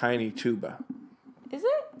 that's a tiny tuba. Is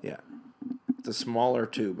it? Yeah. It's a smaller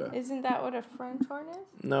tuba. Isn't that what a French horn is?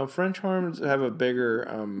 No, French horns have a bigger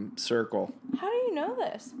circle. How do you know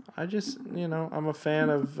this? I just, I'm a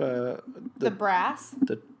fan of the brass?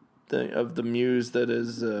 Of the muse that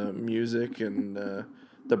is music and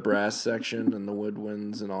the brass section and the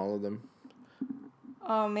woodwinds and all of them.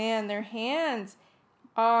 Oh man, their hands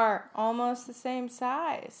are almost the same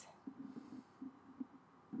size.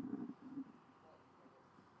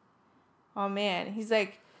 Oh man, he's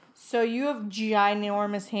like, so you have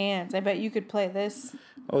ginormous hands. I bet you could play this.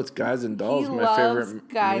 Oh, it's Guys and Dolls, he my loves favorite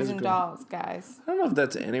Guys musical. and Dolls, guys. I don't know if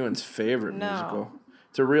that's anyone's favorite No. musical.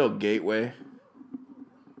 It's a real gateway.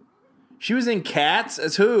 She was in Cats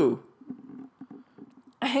as who?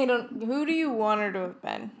 Who do you want her to have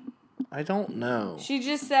been? I don't know. She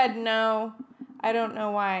just said no. I don't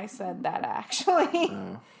know why I said that, actually.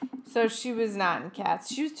 Oh. So she was not in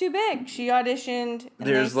Cats. She was too big. She auditioned. And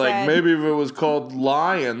There's they said, maybe if it was called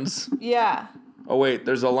Lions. Yeah. Oh, wait,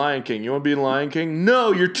 there's a Lion King. You want to be Lion King?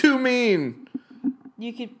 No, you're too mean.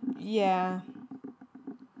 You could, yeah.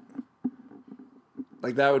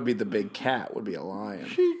 Like, that would be the big cat, would be a lion.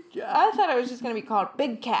 I thought it was just going to be called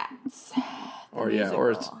Big Cats. Or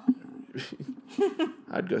it's...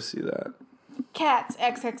 I'd go see that. Cats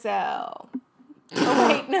XXL. Oh,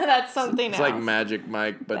 wait, no, that's something else. It's like Magic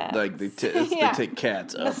Mike, but they take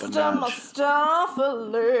cats up a notch.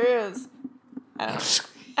 Mistopheles. I don't know.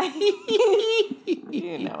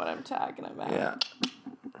 You know what I'm talking about. Yeah.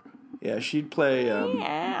 Yeah, she'd play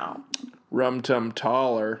Rum Tum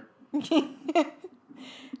Taller.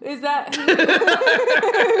 Is that who played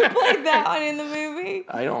that one in the movie?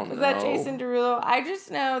 I don't know. Was that Jason Derulo? I just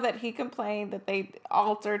know that he complained that they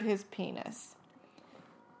altered his penis.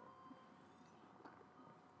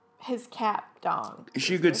 His cap dong. Is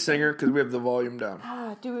she a good singer? Because we have the volume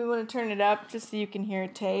down. Do we want to turn it up just so you can hear a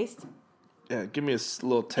taste? Yeah, give me a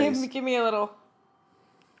little taste. Give me a little.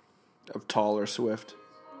 Of Taller Swift.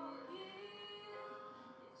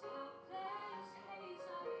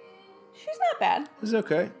 She's not bad. It's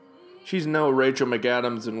okay. She's no Rachel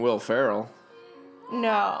McAdams and Will Ferrell.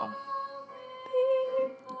 No.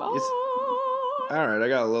 All right, I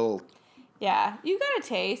got a little... Yeah, you got a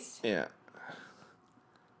taste. Yeah.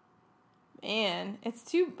 Man, it's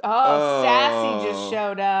too... Oh, Sassy just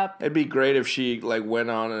showed up. It'd be great if she went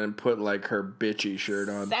on and put her bitchy shirt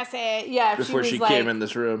on. Sassy, yeah. Before she came in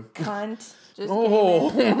this room. Cunt. Just Sorry,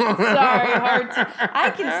 hard to... I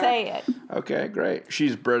can say it. Okay, great.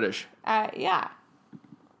 She's British. Yeah.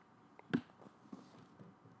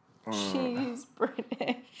 She's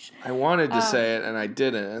British. I wanted to say it and I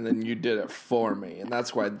didn't, and then you did it for me, and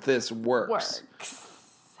that's why this works.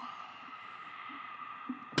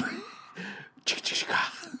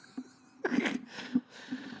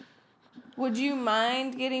 Would you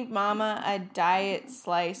mind getting Mama a diet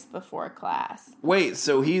slice before class? Wait,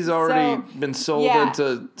 so he's already been sold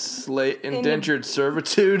into indentured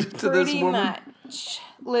servitude to this woman? Pretty much.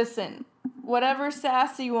 Listen, Whatever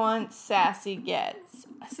Sassy wants, Sassy gets.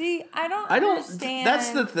 See, I don't understand. That's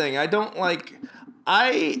the thing. I don't like.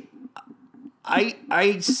 I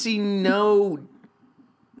see no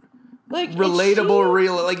like relatable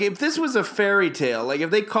real. Like if this was a fairy tale, like if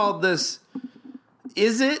they called this.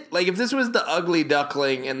 Is it? Like, if this was the Ugly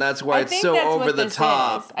Duckling and that's why it's so over the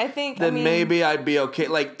top, then maybe I'd be okay.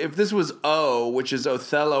 Like, if this was O, which is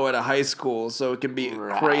Othello at a high school, so it can be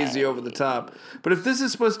crazy over the top. But if this is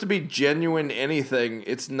supposed to be genuine anything,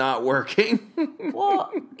 it's not working. Well,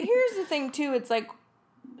 here's the thing, too. It's like,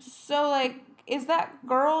 so, like, is that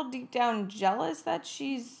girl deep down jealous that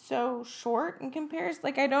she's so short in comparison?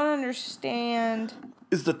 Like, I don't understand.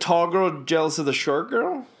 Is the tall girl jealous of the short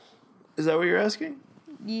girl? Is that what you're asking?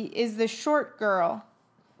 Is the short girl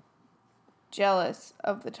jealous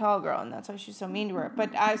of the tall girl, and that's why she's so mean to her?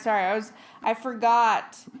 But I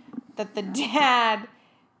forgot that the dad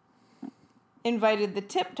invited the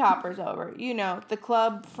Tip Toppers over. You know, the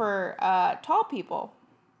club for tall people.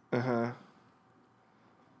 To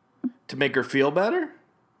make her feel better?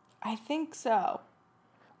 I think so.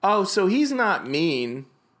 Oh, so he's not mean.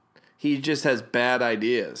 He just has bad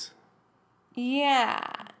ideas. Yeah.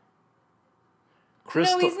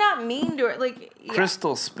 Crystal, no, he's not mean to her. Like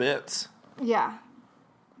Crystal spits. Yeah.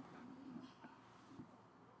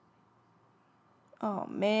 Oh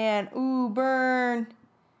man, ooh, burn.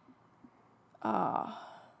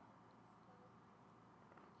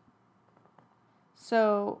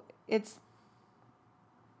 So it's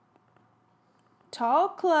Tall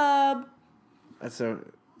Club. Do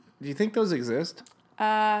you think those exist?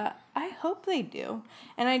 I hope they do,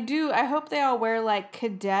 and I hope they all wear like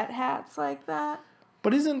cadet hats like that.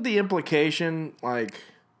 But isn't the implication, like,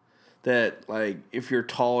 that, like, if you're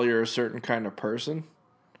tall, you're a certain kind of person?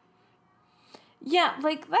 Yeah,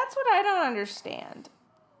 like, that's what I don't understand.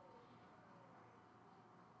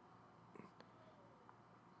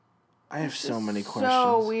 I have so many questions.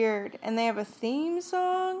 So weird. And they have a theme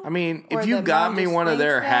song? I mean, if you got me one of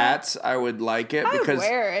their hats, I would like it. Because I would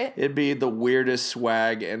wear it. It'd be the weirdest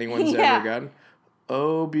swag anyone's ever gotten.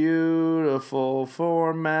 Oh, beautiful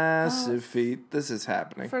for massive feet. This is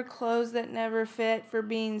happening. For clothes that never fit, for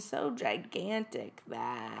being so gigantic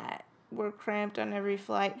that we're cramped on every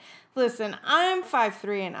flight. Listen, I'm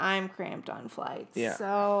 5'3" and I'm cramped on flights. Yeah.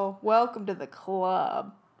 So, welcome to the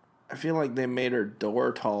club. I feel like they made her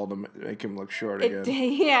door tall to make him look short again.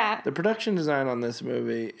 Yeah. The production design on this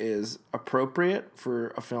movie is appropriate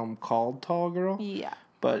for a film called Tall Girl. Yeah.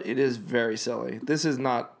 But it is very silly. This is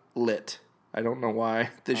not lit. I don't know why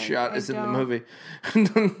this shot is in the movie.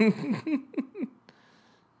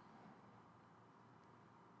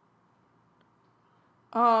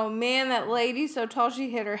 Oh, man, that lady's so tall she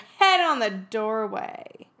hit her head on the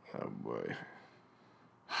doorway. Oh, boy.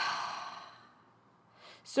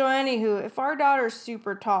 So, anywho, if our daughter's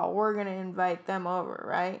super tall, we're going to invite them over,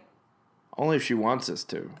 right? Only if she wants us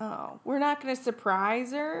to. Oh, we're not going to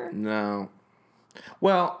surprise her? No.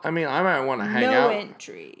 Well, I mean, I might want to hang out. No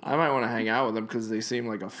entry. I might want to hang out with them because they seem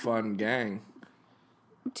like a fun gang.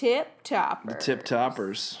 Tip Toppers. The Tip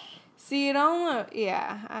Toppers. See, it only...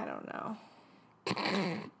 Yeah, I don't know.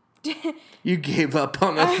 You gave up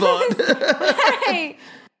on a thought. Hey.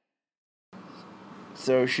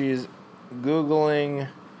 So she's Googling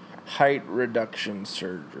height reduction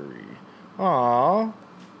surgery. Aww.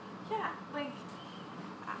 Yeah, like,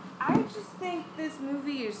 I just think this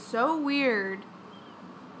movie is so weird.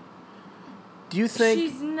 Do you think...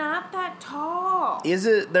 She's not that tall. Is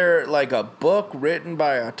it there like a book written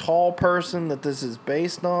by a tall person that this is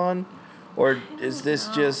based on? Or is this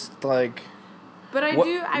just like... But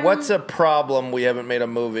what's a problem we haven't made a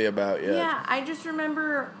movie about yet? Yeah, I just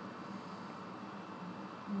remember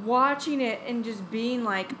watching it and just being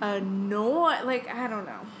like annoyed. Like, I don't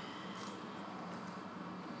know.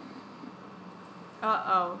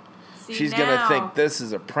 Uh-oh. See, she's going to think this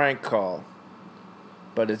is a prank call.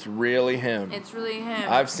 But it's really him. It's really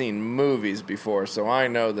him. I've seen movies before, so I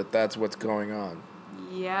know that that's what's going on.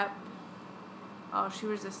 Yep. Oh, she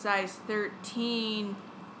was a size 13.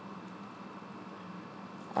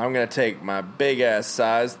 I'm going to take my big-ass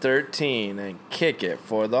size 13 and kick it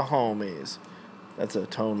for the homies. That's how a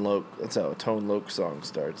Tone Loc song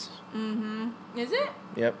starts. Mm-hmm. Is it?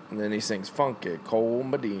 Yep. And then he sings Funky Cole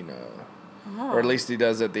Medina. Oh. Or at least he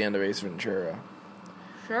does at the end of Ace Ventura.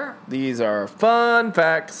 Sure. These are fun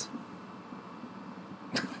facts.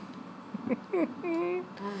 Oh,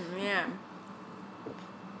 man.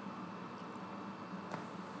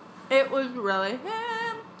 It was really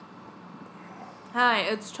him. Hi,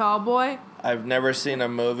 it's Tall Boy. I've never seen a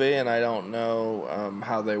movie, and I don't know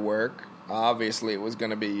how they work. Obviously, it was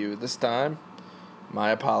going to be you this time.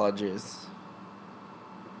 My apologies.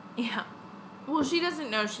 Yeah. Well, she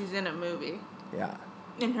doesn't know she's in a movie. Yeah.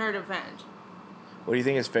 In her defense. What do you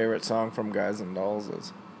think his favorite song from Guys and Dolls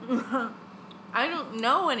is? I don't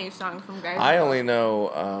know any songs from Guys. I only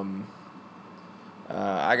know,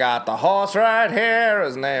 I got the horse right here.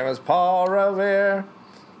 His name is Paul Revere.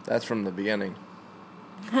 That's from the beginning.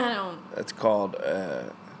 I don't. That's called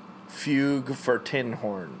Fugue for Tin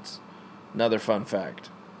Horns. Another fun fact.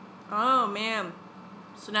 Oh, man.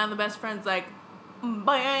 So now the best friend's like,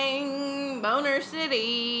 bang, Boner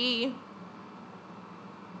City.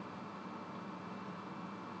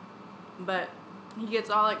 But he gets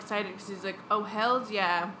all excited because he's like, oh, hells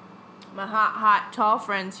yeah. My hot, tall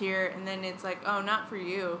friend's here. And then it's like, oh, not for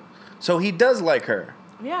you. So he does like her.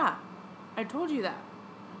 Yeah. I told you that.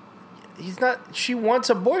 He's not... She wants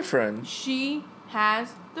a boyfriend. She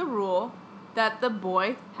has the rule that the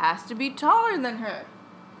boy has to be taller than her.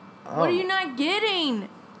 Oh. What are you not getting?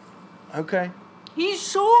 Okay. He's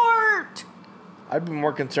short. I'd be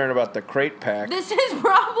more concerned about the crate pack. This is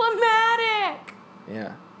problematic.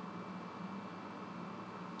 Yeah.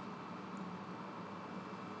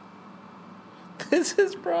 This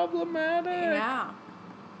is problematic. Yeah.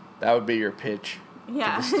 That would be your pitch.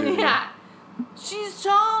 Yeah. To the studio. Yeah. She's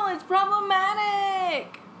tall. It's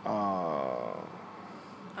problematic. Oh.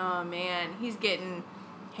 Oh, man. He's getting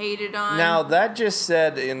hated on. Now, that just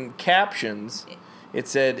said in captions, it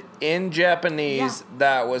said, in Japanese,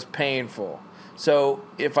 that was painful. So,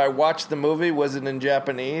 if I watched the movie, was it in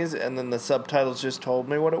Japanese, and then the subtitles just told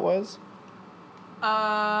me what it was?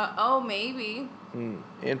 Oh, maybe.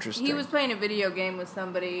 Interesting. He was playing a video game with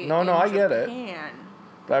somebody. No, in I get it. Japan.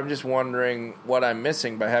 But I'm just wondering what I'm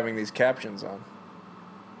missing by having these captions on.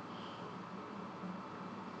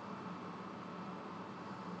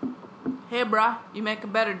 Hey, brah, you make a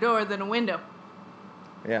better door than a window.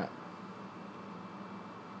 Yeah.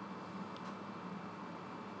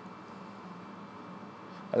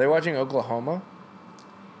 Are they watching Oklahoma?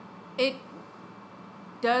 It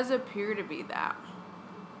does appear to be that.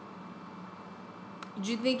 Do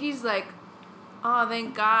you think he's like, oh,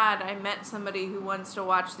 thank God I met somebody who wants to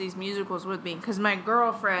watch these musicals with me? Because my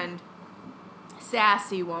girlfriend,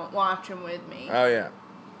 Sassy, won't watch them with me. Oh, yeah.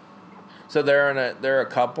 So they're a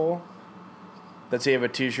couple? Does he have a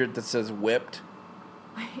t-shirt that says whipped?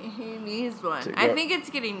 He needs one. I think it's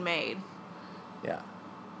getting made. Yeah.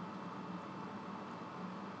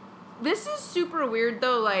 This is super weird,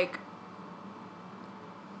 though. Like,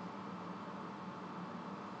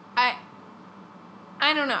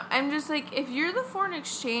 I don't know. I'm just like, if you're the foreign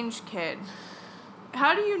exchange kid,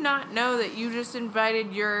 how do you not know that you just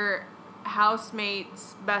invited your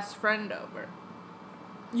housemate's best friend over?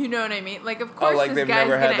 You know what I mean? Like, of course, like this they've guy's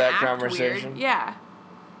never had gonna that act conversation? weird. Yeah.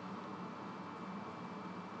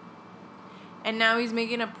 And now he's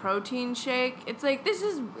making a protein shake. It's like, this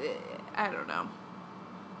is, I don't know.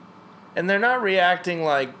 And they're not reacting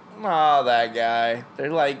like, oh, that guy.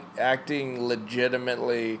 They're like acting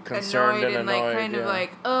legitimately concerned and annoyed. Like kind of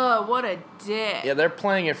like, oh, what a dick. Yeah, they're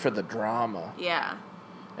playing it for the drama. Yeah.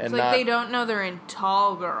 And it's like they don't know they're in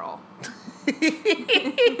Tall Girl.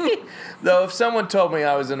 Though if someone told me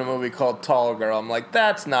I was in a movie called Tall Girl, I'm like,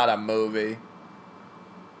 that's not a movie.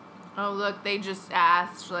 Oh, look, they just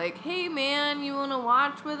asked, like, hey, man, you want to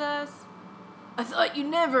watch with us? I thought you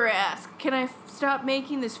never asked. Can I stop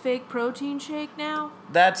making this fake protein shake now?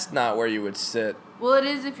 That's not where you would sit. Well, it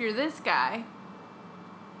is if you're this guy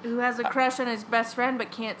who has a crush on his best friend but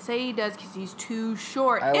can't say he does because he's too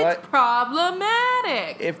short. It's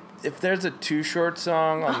problematic. If there's a Too Short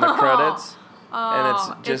song on the credits, and it's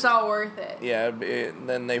just it's all worth it. Yeah,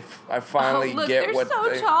 then I finally look, get they're what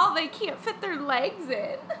so tall they can't fit their legs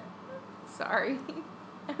in. Sorry.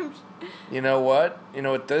 You know what? You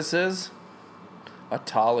know what this is? A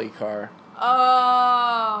Tolly car.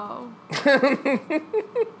 Oh.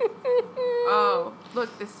 Oh,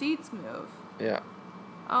 look, the seats move. Yeah.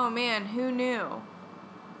 Oh, man, who knew?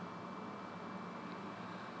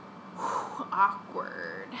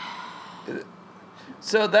 Awkward.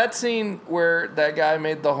 So that scene where that guy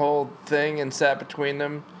made the whole thing and sat between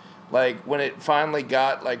them, like when it finally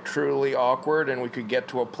got like truly awkward and we could get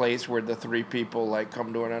to a place where the three people like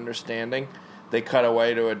come to an understanding, they cut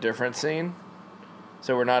away to a different scene.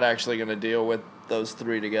 So we're not actually going to deal with those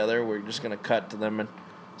three together. We're just going to cut to them and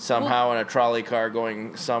somehow in a trolley car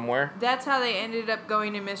going somewhere. That's how they ended up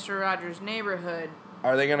going to Mr. Rogers' Neighborhood.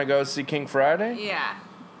 Are they going to go see King Friday? Yeah.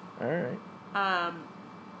 All right.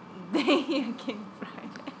 King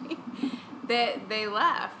Friday. They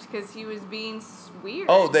left because he was being weird.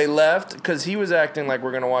 Oh, they left because he was acting like we're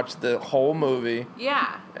going to watch the whole movie.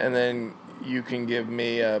 Yeah. And then you can give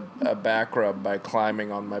me a back rub by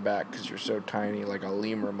climbing on my back because you're so tiny, like a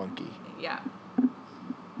lemur monkey. Yeah.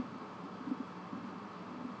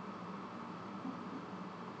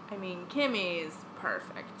 I mean, Kimmy is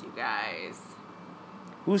perfect, you guys.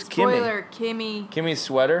 Who's Kimmy? Spoiler, Kimmy Kimmy's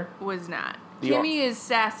sweater? was not. The Kimmy is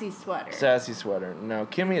Sassy Sweater. Sassy sweater. No,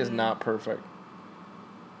 Kimmy is not perfect.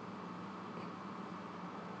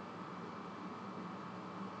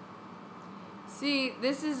 See,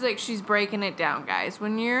 this is like she's breaking it down, guys.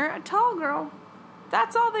 When you're a tall girl,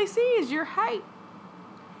 that's all they see is your height.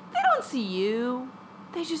 They don't see you.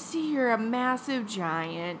 They just see you're a massive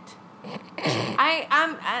giant.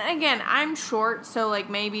 I'm short, so like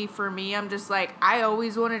maybe for me, I'm just like I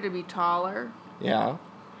always wanted to be taller. Yeah.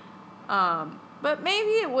 But maybe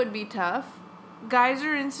it would be tough. Guys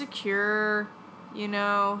are insecure, you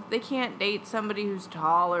know. They can't date somebody who's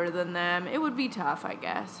taller than them. It would be tough, I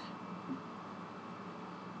guess.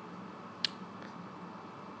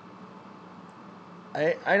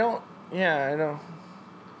 I don't. Yeah, I know.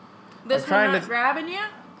 This one not grabbing you?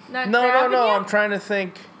 Not No. grabbing you? I'm trying to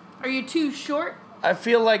think. Are you too short? I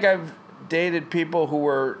feel like I've dated people who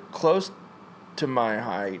were close to my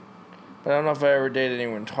height, but I don't know if I ever dated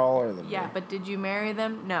anyone taller than me. Yeah, but did you marry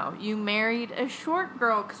them? No. You married a short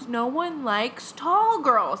girl because no one likes tall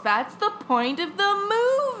girls. That's the point of the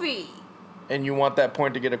movie. And you want that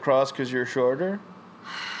point to get across because you're shorter?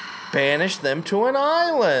 Banish them to an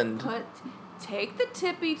island. Take the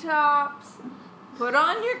tippy tops, put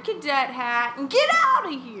on your cadet hat, and get out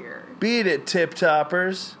of here. Beat it, tip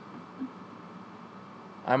toppers.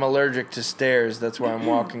 I'm allergic to stairs. That's why I'm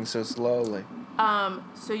walking so slowly.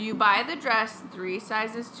 So you buy the dress 3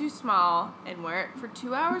 sizes too small and wear it for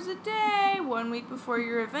 2 hours a day 1 week before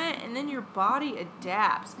your event, and then your body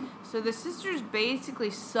adapts. So the sister's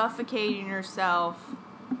basically suffocating herself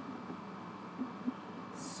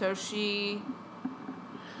so she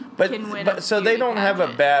can win But so they don't have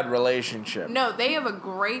a bad relationship. No, they have a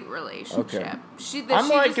great relationship. Okay. I'm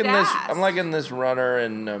liking this runner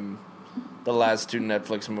in the last 2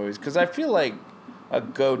 Netflix movies because I feel like a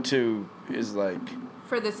go-to is like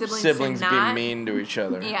for the siblings being mean to each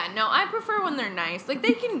other. Yeah, no, I prefer when they're nice. Like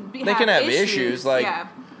they can have issues like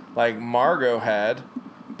Margot had,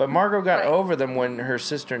 but Margot got over them when her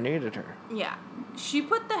sister needed her. Yeah, she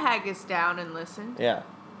put the haggis down and listened. Yeah.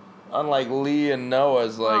 Unlike Lee and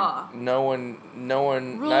Noah's, no one,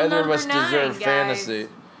 neither of us deserve fantasy.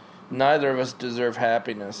 Neither of us deserve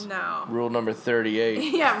happiness. No. Rule number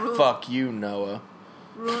 38. Yeah. Fuck you, Noah.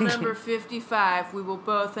 Rule number 55. We will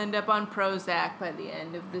both end up on Prozac by the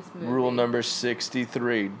end of this movie. Rule number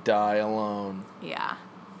 63. Die alone. Yeah.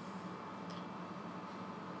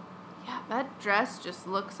 Yeah, that dress just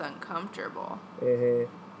looks uncomfortable. Mm-hmm.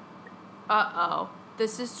 Uh-oh. The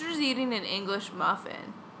sister's eating an English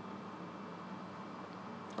muffin.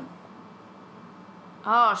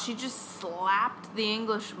 Oh, she just slapped the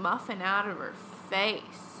English muffin out of her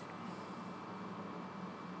face.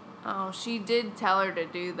 Oh, she did tell her to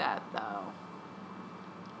do that, though.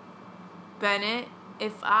 Bennett,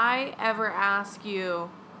 if I ever ask you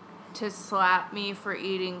to slap me for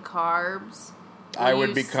eating carbs, will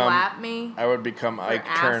you slap me? I would become Ike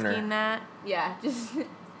Turner. Asking that? Yeah, just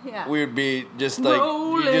yeah. We would be just like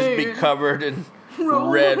you'd just be covered in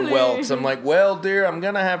red welts. I'm like, well, dear, I'm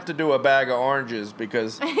gonna have to do a bag of oranges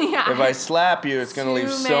because if I slap you, it's gonna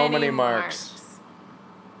leave so many marks.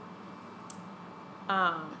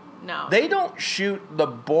 No. They don't shoot the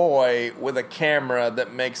boy with a camera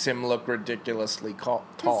that makes him look ridiculously tall.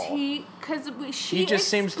 He just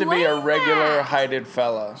seems to be a regular heighted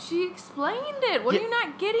fella. She explained it. What are you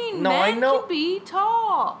not getting? No, Men I know. can be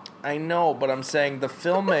tall. I know, but I'm saying the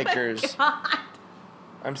filmmakers. God.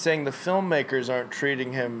 I'm saying the filmmakers aren't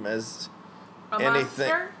treating him as anything.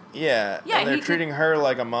 Monster? Yeah, and they're treating her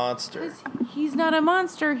like a monster. He's not a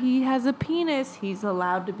monster. He has a penis. He's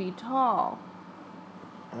allowed to be tall.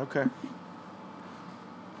 Okay.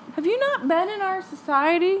 Have you not been in our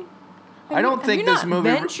society? I don't think this movie.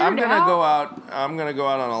 I'm gonna go out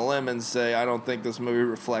on a limb and say I don't think this movie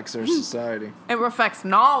reflects our society. It reflects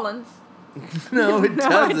Nolans. No, it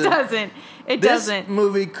doesn't. No, it doesn't. This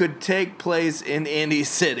movie could take place in any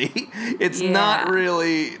city. It's not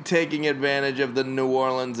really taking advantage of the New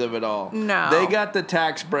Orleans of it all. No. They got the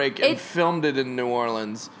tax break and filmed it in New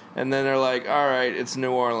Orleans. And then they're like, all right, it's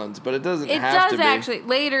New Orleans. But it doesn't have to be. It does actually.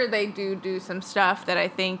 Later, they do some stuff that I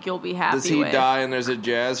think you'll be happy with. Does he die and there's a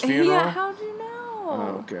jazz funeral? Yeah, how'd you know?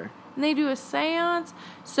 Oh, okay. And they do a seance.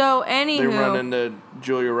 So, anywho. They run into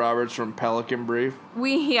Julia Roberts from Pelican Brief.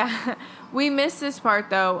 We missed this part,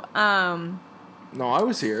 though. No, I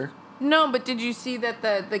was here. No, but did you see that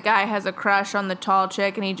the guy has a crush on the tall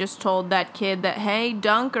chick, and he just told that kid that, hey,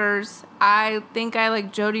 Dunkers, I think I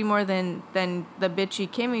like Jody more than the bitchy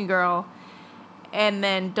Kimmy girl. And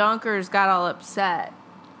then Dunkers got all upset.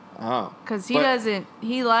 Oh. Because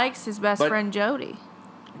he likes his best friend Jody.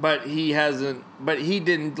 But he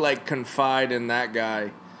didn't, like, confide in that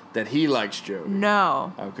guy that he likes Jody.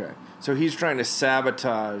 No. Okay. So he's trying to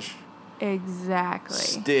sabotage. Exactly.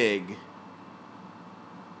 Stig.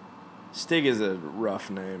 Stig is a rough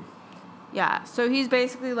name. Yeah, so he's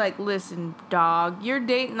basically like, listen, dog, you're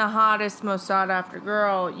dating the hottest, most sought-after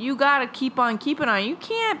girl. You gotta keep on keeping on. You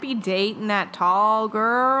can't be dating that tall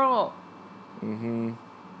girl. Mm-hmm.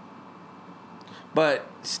 But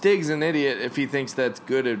Stig's an idiot if he thinks that's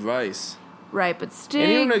good advice. Right, but Stig...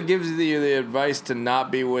 Anyone who gives you the advice to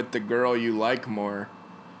not be with the girl you like more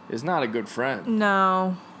is not a good friend.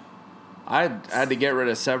 No. I had to get rid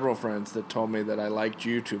of several friends that told me that I liked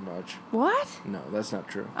you too much. What? No, that's not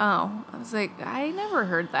true. Oh, I was like, I never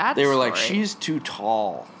heard that They were story. like, she's too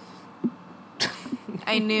tall.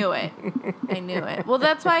 I knew it. Well,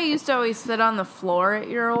 that's why I used to always sit on the floor at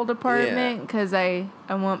your old apartment, because I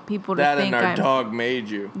want people to think That and our dog made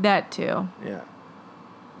you. That too. Yeah.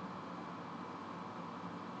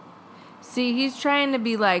 See, he's trying to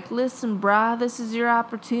be like, listen, brah, this is your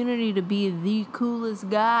opportunity to be the coolest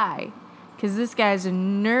guy. Because this guy's a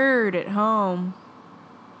nerd at home.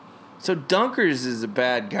 So Dunkers is a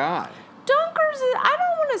bad guy. Dunkers is, I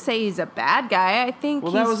don't want to say he's a bad guy. I think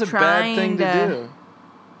well, he's that was a trying bad thing to do.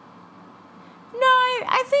 No,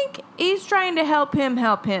 I think he's trying to help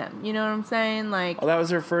him. You know what I'm saying? Like, Oh, that was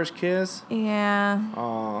her first kiss? yeah.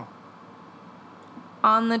 Oh.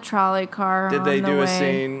 On the trolley car. Did they do way. a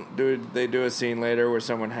scene? Did they do a scene later where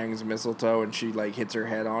someone hangs mistletoe and she like hits her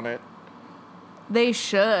head on it They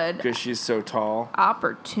should. because she's so tall?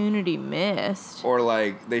 Opportunity missed. Or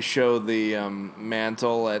like they show the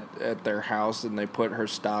mantle at their house and they put her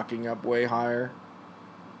stocking up way higher.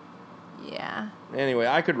 Yeah. Anyway,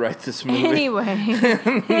 I could write this movie. Anyway.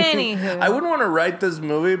 Anywho. I wouldn't want to write this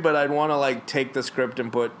movie, but I'd want to like take the script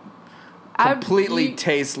and put completely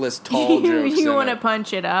tasteless tall jokes You in want to it.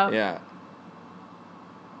 punch it up? Yeah.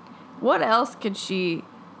 What else could she...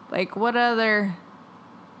 Like, what other...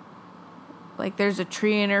 Like, there's a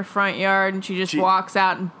tree in her front yard, and she just walks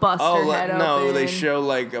out and busts her head open. No, they show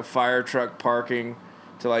like a fire truck parking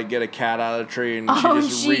to like get a cat out of the tree, and she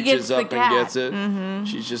just reaches up and gets it. Mm-hmm.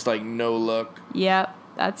 She's just like no look. Yep,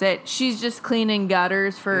 that's it. She's just cleaning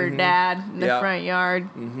gutters for her dad in the front yard.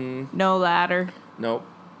 Mm-hmm. No ladder. Nope.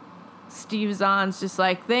 Steve Zahn's just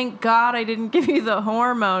like, thank God I didn't give you the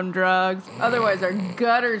hormone drugs. Otherwise, our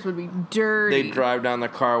gutters would be dirty. They drive down the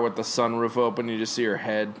car with the sunroof open. You just see her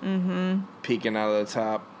head peeking out of the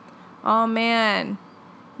top. Oh, man.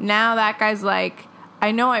 Now that guy's like,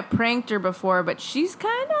 I know I pranked her before, but she's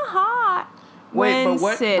kind of hot. Wait, when but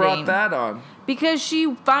what sitting. brought that on? Because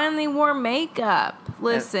she finally wore makeup.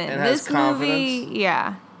 Listen, and has this movie, confidence?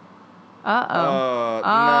 yeah. Uh-oh.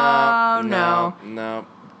 No.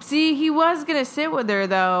 See, he was going to sit with her,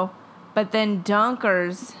 though. But then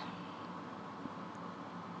Dunkers.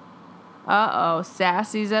 Uh-oh.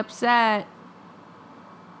 Sassy's upset.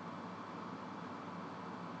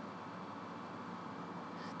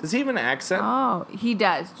 Does he have an accent? Oh, he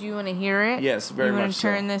does. Do you want to hear it? Yes, very much so. You want to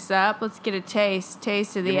turn this up? Let's get a taste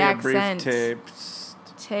of the Give me accent. a brief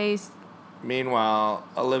Taste. Meanwhile,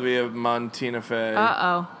 Olivia Munn, Tina Fey.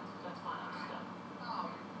 Uh-oh.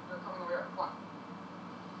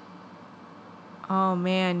 Oh,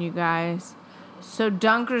 man, you guys. So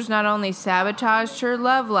Dunkers not only sabotaged her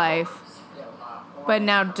love life, but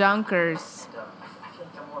now Dunkers.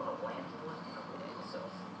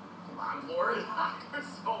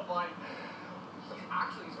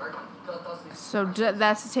 So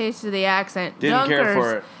that's a taste of the accent. Didn't care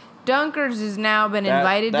for it. Dunkers has now been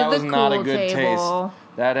invited to the was cool not a good table.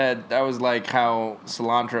 Taste. That was like how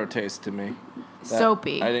cilantro tastes to me.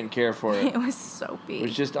 Soapy. I didn't care for it. It was soapy. It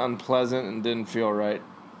was just unpleasant and didn't feel right.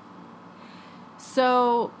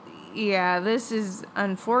 So, yeah, this is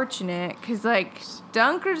unfortunate because, like,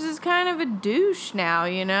 Dunkers is kind of a douche now,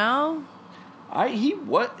 you know?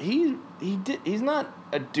 He's not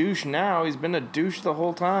a douche now. He's been a douche the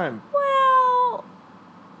whole time. Well,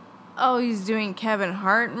 oh, he's doing Kevin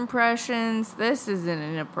Hart impressions. This isn't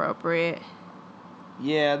inappropriate.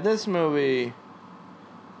 Yeah, this movie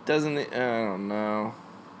doesn't... I don't know.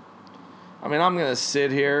 I mean, I'm going to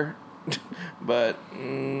sit here, but...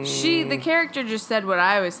 The character just said what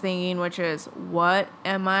I was thinking, which is, what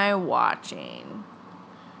am I watching?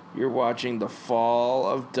 You're watching The Fall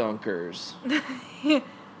of Dunkers.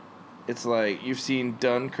 It's like, you've seen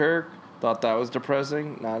Dunkirk, Thought that was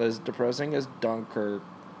depressing. Not as depressing as Dunkirkers.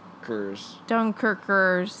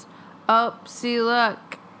 Dunkirkers. Oh, see,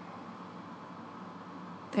 look.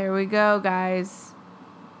 There we go, guys.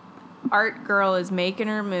 Art Girl is making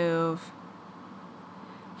her move.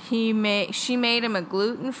 She made him a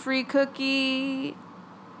gluten-free cookie.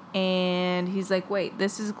 And he's like, wait,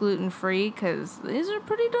 this is gluten-free? Because these are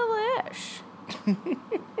pretty delish.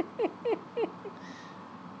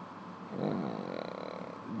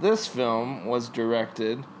 This film was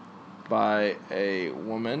directed by a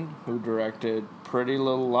woman who directed Pretty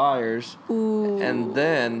Little Liars. Ooh. And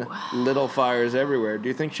then Little Fires Everywhere. Do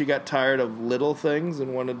you think she got tired of little things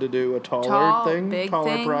and wanted to do a taller big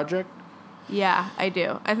thing? project? Yeah, I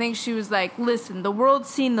do. I think she was like, listen, the world's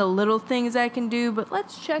seen the little things I can do, but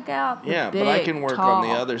let's check out the big, but I can work tall. on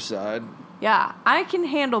the other side. Yeah, I can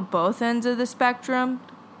handle both ends of the spectrum.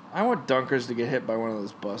 I want Dunkers to get hit by one of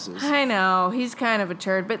those buses. I know, he's kind of a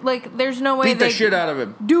turd, but like, there's no way Beat the shit out of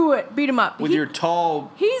him. Do it, beat him up. With your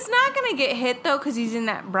tall... He's not going to get hit, though, because he's in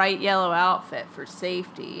that bright yellow outfit for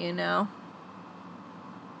safety, you know?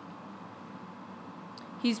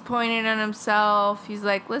 He's pointing at himself. He's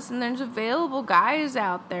like, listen, there's available guys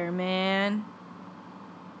out there, man.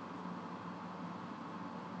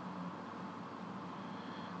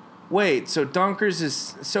 Wait, so Dunkers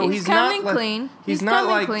is... So He's coming not clean. He's not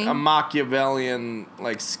like a Machiavellian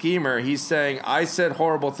like schemer. He's saying, I said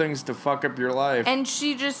horrible things to fuck up your life. And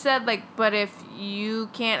she just said, like, but if you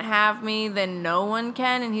can't have me, then no one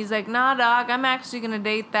can. And he's like, nah, dog, I'm actually going to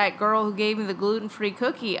date that girl who gave me the gluten-free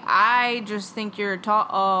cookie. I just think you're tall.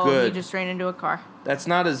 Oh, Good. He just ran into a car. That's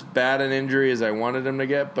not as bad an injury as I wanted him to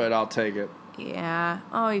get, but I'll take it. Yeah.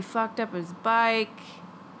 Oh, he fucked up his bike.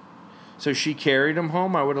 So she carried him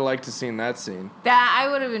home? I would have liked to seen that scene. That I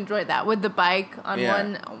would have enjoyed that with the bike on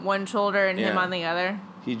one shoulder and him Yeah. on the other.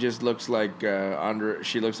 He just looks like Andre.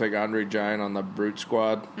 She looks like Andre Giant on the Brute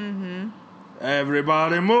Squad. Mm-hmm.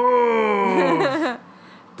 Everybody move!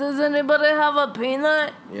 Does anybody have a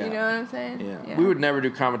peanut? Yeah. You know what I'm saying? Yeah. We would never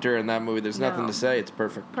do commentary on that movie. There's nothing to say. It's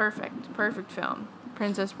perfect. Perfect film.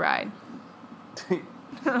 Princess Bride.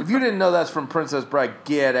 If you didn't know that's from Princess Bride,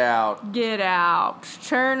 get out. Get out.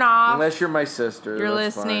 Turn off Unless you're my sister. your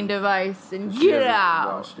that's listening fine. device and She get hasn't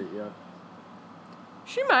out. watched it yet.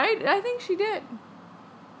 She might. I think she did.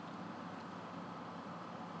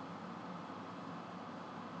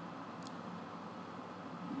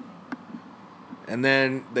 And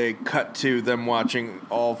then they cut to them watching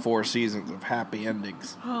all 4 seasons of Happy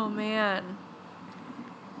Endings. Oh, man.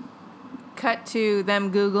 Cut to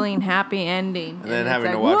them Googling happy ending. And then it's having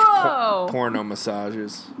like, to watch whoa! porno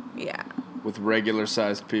massages Yeah. with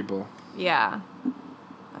regular-sized people. Yeah.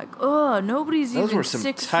 Like, oh, nobody's Those even were some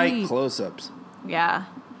 6 tight feet. close-ups. Yeah.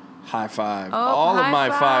 High five. Oh, all of high my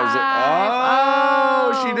fives.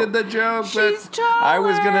 five. Oh, she did the joke. She's I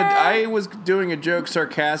taller. was doing a joke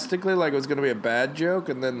sarcastically, like it was gonna be a bad joke,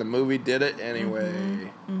 and then the movie did it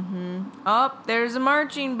anyway. Oh, there's a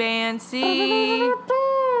marching band. See?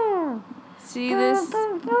 See this?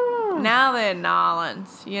 Now they're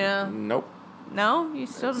Nolans, you know? Nope. No? You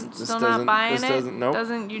still This not doesn't- buying this it? doesn't-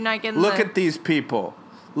 nope. You're not getting Look the... at these people.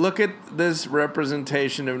 Look at this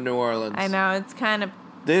representation of New Orleans. I know, it's kind of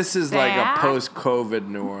This is like a sad. post-COVID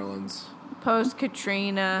New Orleans.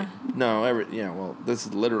 post-Katrina. No, well, this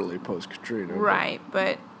is literally post-Katrina. but- Right,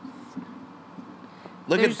 but...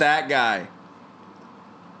 Look at that guy.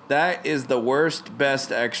 That is the worst,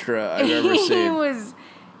 best extra I've ever seen.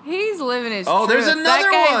 He's living his Oh, truth. there's another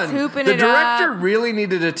that guy's one. Hooping The it director up. really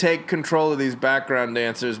needed to take control of these background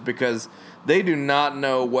dancers because they do not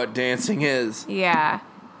know what dancing is. Yeah.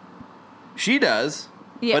 She does.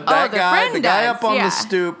 Yeah. But that the guy, friend the guy does, up on yeah. the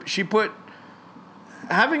stoop, she put.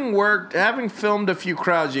 Having filmed a few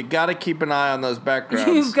crowds, you got to keep an eye on those backgrounds.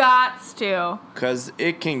 You've got to. Because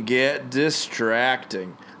it can get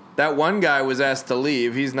distracting. That one guy was asked to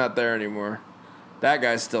leave. He's not there anymore. That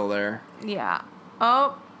guy's still there. Yeah.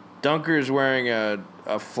 Oh, Dunker's wearing a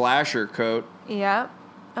flasher coat. yep.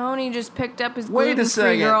 Oh, and he just picked up his Wait a gluten-free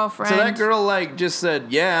second. girlfriend. So that girl, just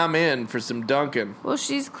said, yeah, I'm in for some Dunkin'. Well,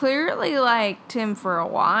 she's clearly liked him for a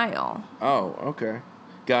while. Oh, okay.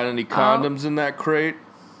 Got any condoms in that crate?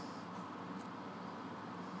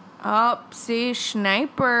 Oh, see,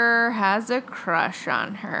 Schneiper has a crush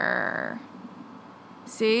on her.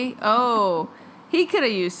 See? Oh, he could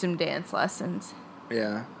have used some dance lessons.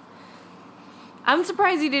 Yeah. I'm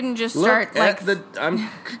surprised he didn't just Look start, at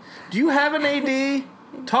do you have an AD?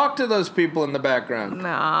 Talk to those people in the background.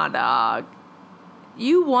 Nah, dog.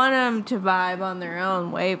 You want them to vibe on their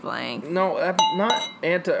own wavelength. No, I'm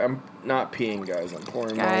not peeing, guys. I'm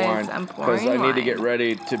pouring Guys, more wine. I'm pouring I need to wine. get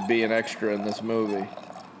ready to be an extra in this movie.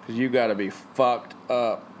 Because you got to be fucked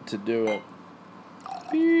up to do it.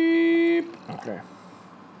 Beep. Okay.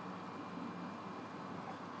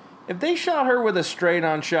 If they shot her with a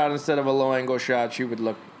straight-on shot instead of a low-angle shot, she would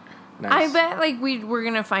look nice. I bet, like, we're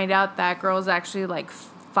going to find out that girl's actually, like,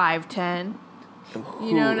 5'10".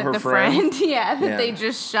 You know, her the friend? yeah, that they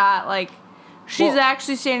just shot, like, she's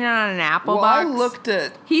actually standing on an apple box. I looked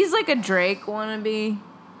at... He's like a Drake wannabe.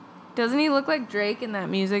 Doesn't he look like Drake in that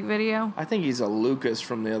music video? I think he's a Lucas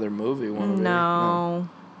from the other movie wannabe. No.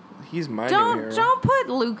 He's my new hero. Don't put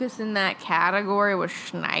Lucas in that category with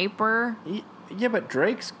Sniper. Yeah, but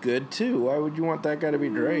Drake's good, too. Why would you want that guy to be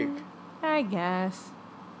Drake? I guess.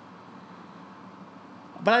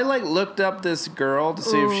 But I, like, looked up this girl to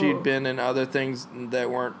see if she'd been in other things that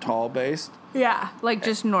weren't tall-based. Yeah, like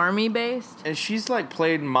just normie-based. And she's, like,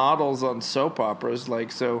 played models on soap operas,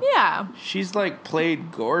 like, so... Yeah. She's, like,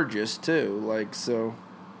 played gorgeous, too, like, so...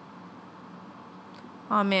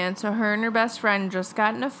 Oh, man, so her and her best friend just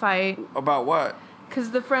got in a fight. About what?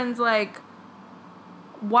 Because the friend's like,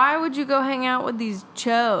 why would you go hang out with these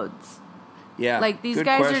chodes? Yeah, like, these good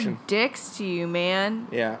guys question. are dicks to you, man.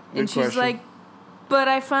 Yeah, good And she's question. like, but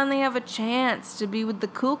I finally have a chance to be with the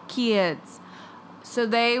cool kids. So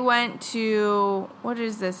they went to, what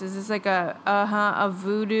is this? Is this like a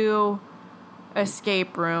voodoo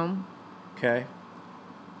escape room? Okay.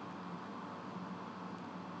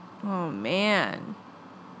 Oh, man.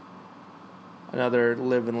 Another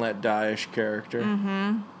live and let die-ish character.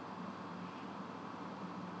 Mm-hmm.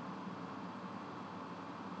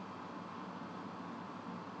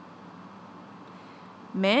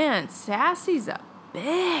 Man, Sassy's a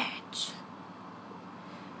bitch.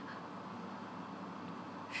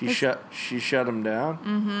 She shut him down?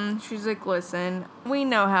 Mm-hmm. She's like, listen, we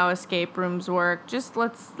know how escape rooms work. Just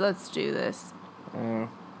let's do this.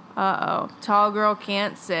 Uh-oh. Tall girl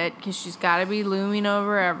can't sit because she's got to be looming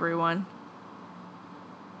over everyone.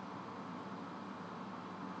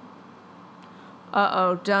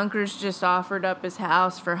 Uh-oh. Dunker's just offered up his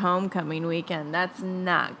house for homecoming weekend. That's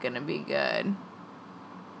not going to be good.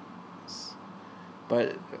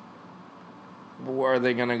 But are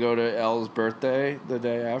they going to go to Elle's birthday the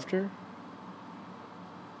day after?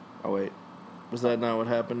 Oh, wait. Was that not what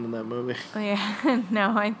happened in that movie? Oh, yeah.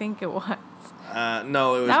 No, I think it was.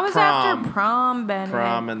 No, it was prom. That was after prom, Bennett.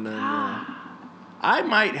 Prom and then... I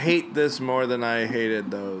might hate this more than I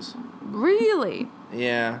hated those. Really?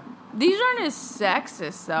 Yeah. These aren't as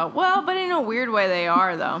sexist, though. Well, but in a weird way they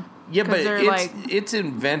are, though. Yeah, but it's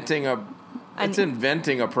inventing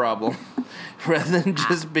a problem rather than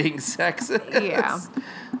just being sexist. Yeah.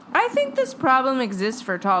 I think this problem exists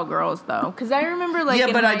for tall girls, though, because I remember, like,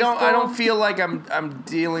 yeah, but I school, don't feel like I'm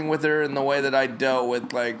dealing with her in the way that I dealt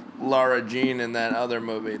with, like, Lara Jean in that other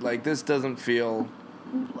movie. Like, this doesn't feel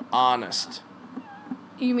honest.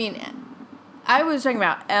 You mean, I was talking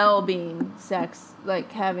about Elle being sex,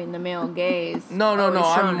 like, having the male gaze. No,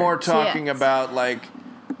 I'm more talking tits. about, like,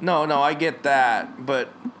 no, I get that, but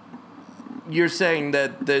you're saying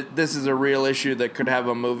that this is a real issue that could have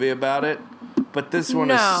a movie about it? But this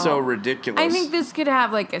one is so ridiculous. I think this could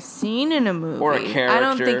have, like, a scene in a movie. Or a character. I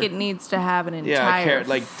don't think it needs to have an entire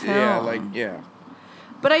film. Yeah.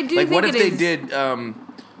 But I do think what if they did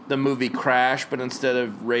the movie Crash, but instead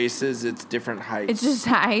of races, it's different heights? It's just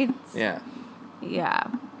heights? Yeah. Yeah.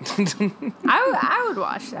 I would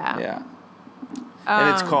watch that. Yeah.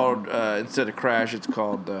 And it's called, instead of Crash, it's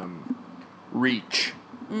called Reach.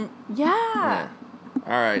 Yeah.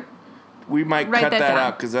 All right. We might cut that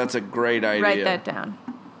out because that's a great idea. Write that down.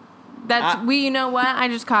 You know what? I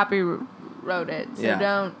just copywrote it, so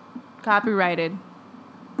don't copyrighted.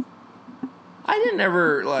 I didn't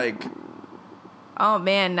ever like. Oh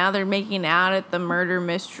man! Now they're making out at the murder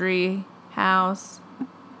mystery house.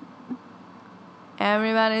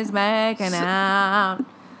 Everybody's making out.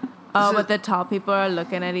 Oh, but the tall people are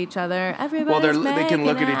looking at each other. Everybody's they can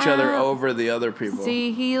look at each other over the other people.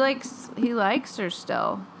 See, he likes her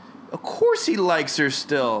still. Of course he likes her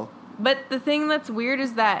still. But the thing that's weird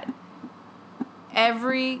is that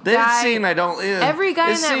every guy... This scene I don't... Every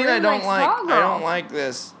guy in that room likes tall girl. I don't like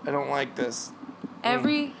this. I don't like this.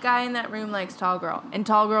 Every guy in that room likes tall girl. And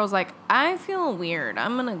tall girl's like, I feel weird.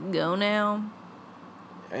 I'm gonna go now.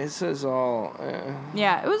 This is all...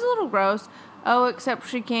 Yeah, it was a little gross. Oh, except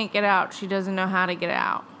she can't get out. She doesn't know how to get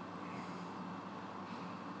out.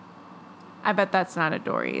 I bet that's not a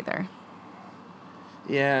door either.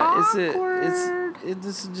 Yeah, Awkward.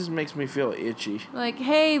 this just makes me feel itchy. Like,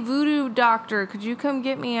 hey, voodoo doctor, could you come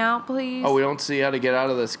get me out, please? Oh, we don't see how to get out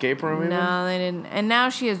of the escape room even? No, they didn't. And now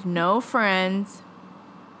she has no friends.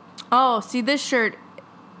 Oh, see this shirt?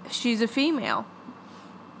 She's a female.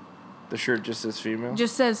 The shirt just says female?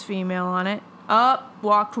 Just says female on it.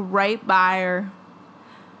 Walked right by her.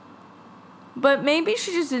 But maybe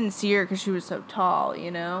she just didn't see her because she was so tall,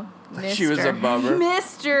 you know? Like she was above her.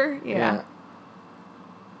 Missed her. Yeah.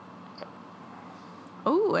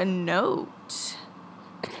 Oh, a note.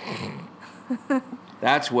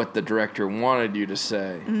 That's what the director wanted you to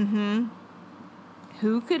say. Mm-hmm.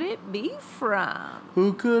 Who could it be from?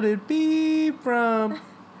 Who could it be from?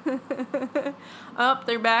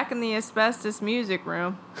 They're back in the asbestos music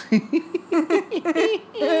room.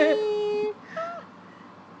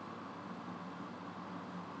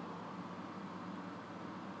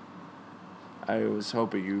 I was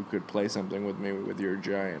hoping you could play something with me with your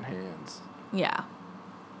giant hands. Yeah.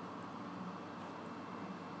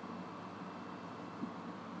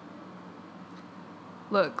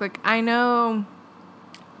 Look, like, I know...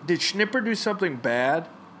 Did Schnipper do something bad?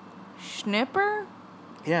 Schnipper?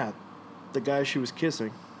 Yeah, the guy she was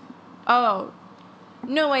kissing. Oh.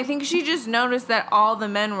 No, I think she just noticed that all the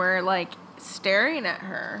men were, like, staring at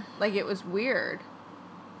her. Like, it was weird.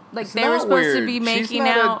 Like, It's they were not supposed weird. to be making She's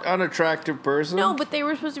not out... an unattractive person. No, but they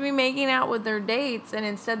were supposed to be making out with their dates, and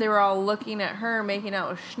instead they were all looking at her making out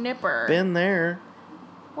with Schnipper. Been there.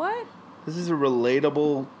 What? This is a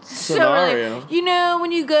relatable scenario. So, like, you know,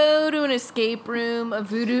 when you go to an escape room, a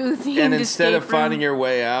voodoo-themed And instead of escape room, finding your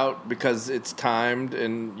way out because it's timed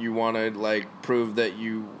and you want to, like, prove that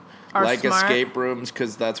you Are like smart. escape rooms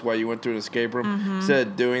because that's why you went to an escape room, Mm-hmm. instead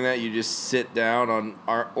of doing that, you just sit down on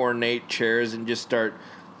ornate chairs and just start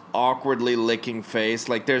awkwardly licking face.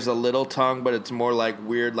 Like, there's a little tongue, but it's more like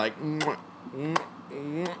weird, like,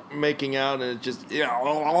 making out, and it's just...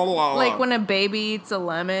 like when a baby eats a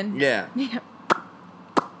lemon. Yeah.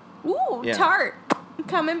 Ooh, Yeah. tart.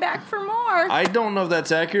 Coming back for more. I don't know if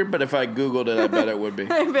that's accurate, but if I Googled it, I bet it would be.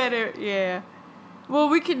 I bet it, yeah. Well,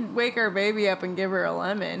 we could wake our baby up and give her a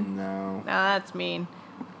lemon. No. No, that's mean.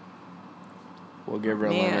 We'll give her a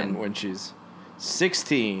Man. lemon when she's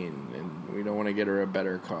 16, and we don't want to get her a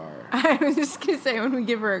better car. I was just going to say when we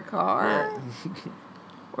give her a car. Yeah.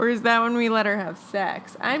 Or is that when we let her have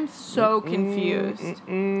sex? I'm so confused.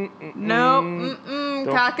 Nope.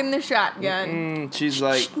 Cocking the shotgun. She's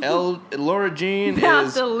like, Laura Jean About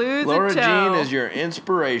is to lose a Laura toe. Jean is your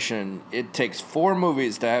inspiration. It takes 4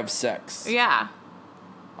 movies to have sex. Yeah.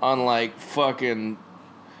 Unlike fucking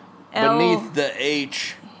L- Beneath the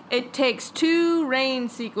H, It takes 2 rain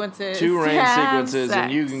sequences. 2 to rain have sequences, and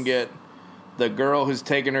you sex. can get the girl who's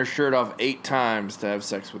taken her shirt off 8 times to have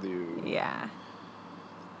sex with you. Yeah.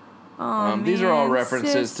 Oh, These are all man,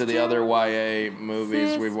 references to the sister. other YA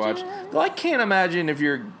movies we've watched. Sister. Though I can't imagine if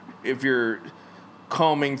you're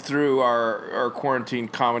combing through our quarantine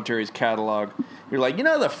commentaries catalog, you're like, you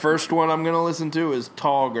know, the first one I'm going to listen to is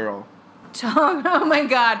Tall Girl. Oh my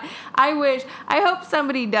God. I hope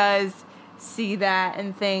somebody does see that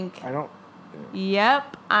and think, I don't.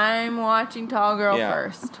 yep, I'm watching Tall Girl Yeah.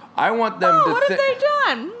 first. I want them to What have think. they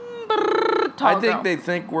done? Tall I think Girl. they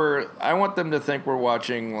think I want them to think we're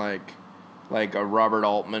watching like a Robert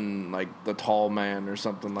Altman, like The Tall Man or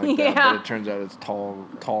something like that. Yeah. But it turns out it's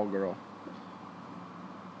Tall Girl.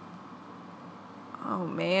 Oh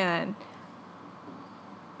man.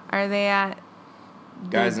 Are they at...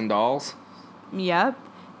 Guys and Dolls. Yep.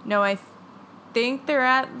 No, I think they're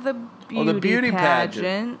at the beauty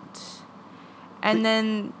pageant. And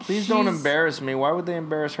then Please don't she's- embarrass me. Why would they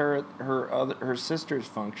embarrass her at her sister's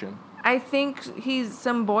function? I think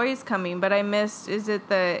some boys coming, but I missed. Is it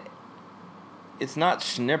the? It's not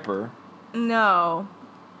Schnipper. No,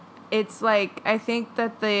 it's like I think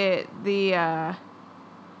that the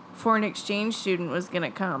foreign exchange student was gonna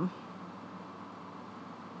come,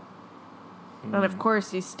 and of course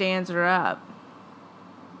he stands her up.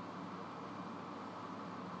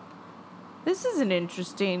 This is an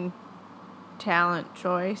interesting talent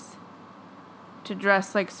choice. To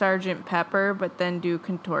dress like Sergeant Pepper, but then do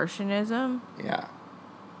contortionism. Yeah.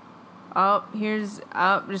 Oh,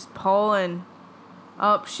 just pulling.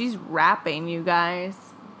 Oh, she's rapping, you guys.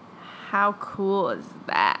 How cool is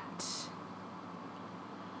that?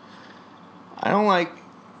 I don't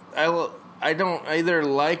either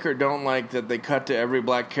like or don't like that they cut to every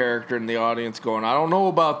black character in the audience going, I don't know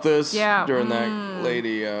about this. Yeah, During that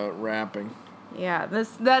lady rapping. Yeah,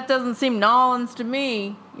 that doesn't seem Nolans to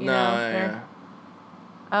me. Yeah.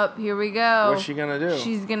 Up, here we go. What's she gonna do?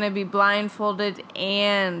 She's gonna be blindfolded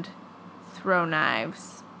and throw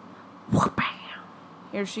knives. Wha-bam.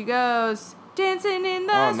 Here she goes, dancing in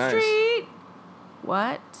the Oh, nice. street.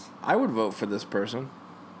 What? I would vote for this person.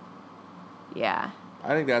 Yeah, I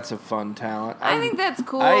think that's a fun talent. I think that's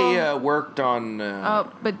cool. I worked on...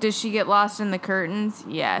 Oh, but does she get lost in the curtains?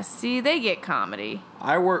 Yes. See, they get comedy.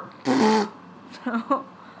 I worked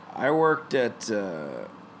at a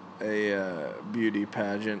beauty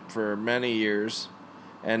pageant for many years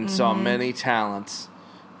and saw many talents,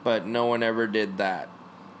 but no one ever did that.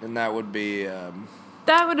 And that would be...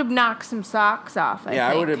 that would have knocked some socks off, I think.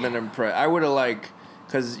 I would have been impressed. I would have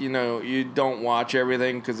because, you don't watch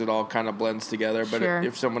everything because it all kind of blends together. But Sure.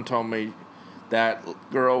 if someone told me that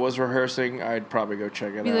girl was rehearsing, I'd probably go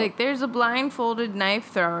check it out. Be like, there's a blindfolded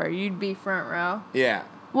knife thrower. You'd be front row. Yeah.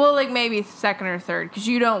 Well, maybe second or third, because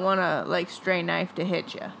you don't want a, stray knife to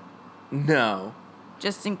hit you. No.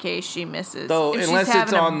 Just in case she misses. Though, If she's unless it's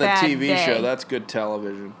having a on the bad TV day. show, that's good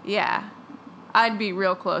television. Yeah. I'd be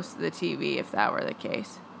real close to the TV if that were the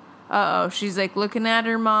case. Uh-oh, she's, looking at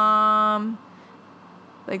her mom.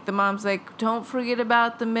 The mom's like, don't forget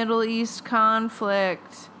about the Middle East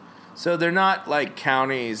conflict. So they're not,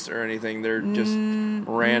 counties or anything. They're just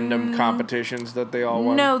random competitions that they all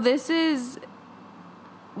won? No, this is...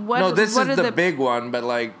 This is the big one, but,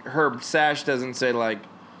 her sash doesn't say,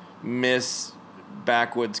 Miss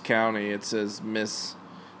Backwoods County. It says Miss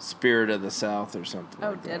Spirit of the South or something.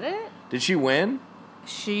 Oh, did it? Did she win?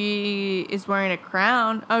 She is wearing a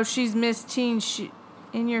crown. Oh, she's Miss Teen...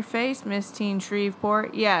 In your face, Miss Teen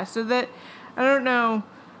Shreveport. Yeah, so that... I don't know.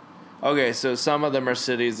 Okay, so some of them are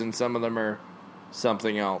cities and some of them are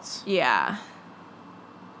something else. Yeah.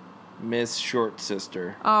 Miss Short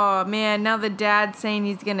Sister. Oh, man, now the dad's saying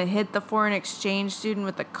he's going to hit the foreign exchange student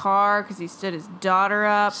with the car because he stood his daughter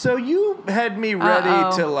up. So you had me ready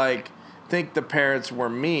to, think the parents were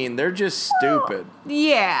mean. They're just stupid.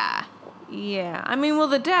 Yeah. Yeah. I mean,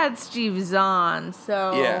 the dad's Steve Zahn,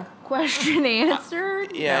 so... Yeah. Question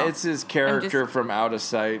answered? Yeah, No. it's his character from Out of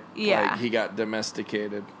Sight. Yeah. He got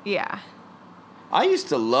domesticated. Yeah. I used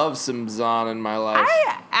to love some Zahn in my life.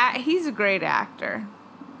 He's a great actor.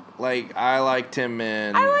 I liked him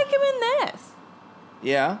in... I like him in this.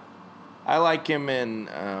 Yeah. I like him in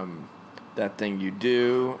That Thing You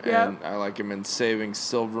Do. Yep. And I like him in Saving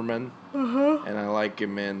Silverman. Mm-hmm. And I like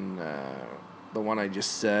him in the one I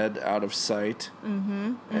just said, Out of Sight.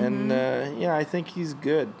 Mm-hmm. And, I think he's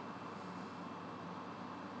good.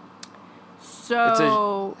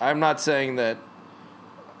 So... I'm not saying that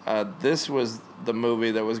this was the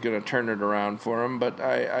movie that was going to turn it around for him, but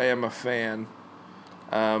I am a fan.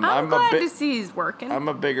 I'm glad to see he's working. I'm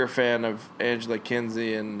a bigger fan of Angela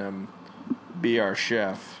Kinsey and Be Our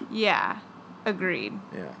Chef. Yeah, agreed.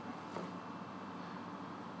 Yeah.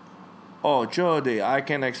 Oh, Jody, I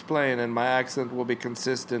can explain, and my accent will be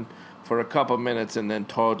consistent for a couple minutes and then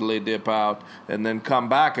totally dip out and then come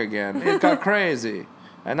back again. It got crazy.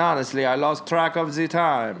 And honestly, I lost track of the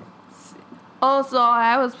time. Also,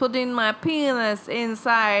 I was putting my penis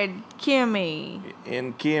inside Kimmy.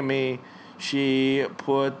 In Kimmy, she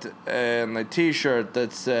put in a t-shirt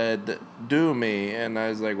that said, "Do me." And I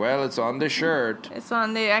was like, well, it's on the shirt. It's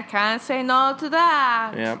on the... I can't say no to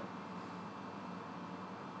that. Yep.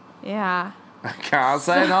 Yeah. I can't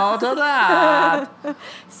say no to that.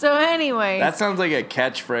 So anyway. That sounds like a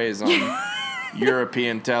catchphrase on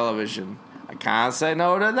European television. I can't say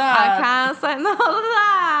no to that. I can't say no to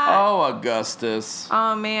that. Oh, Augustus.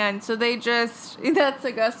 Oh, man. So they just... That's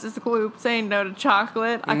Augustus Gloop saying no to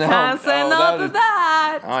chocolate. I No. can't say Oh, no to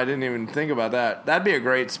that. Oh, I didn't even think about that. That'd be a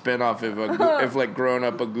great spinoff if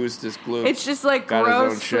grown-up Augustus Gloop. It's just got his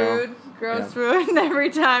gross own show. food. Gross Yeah. food. And every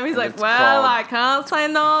time he's like, it's well, called- I can't say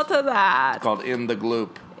no to that. It's called In the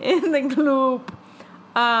Gloop. In the gloop.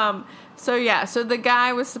 So the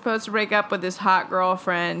guy was supposed to break up with his hot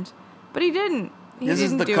girlfriend, but he didn't. This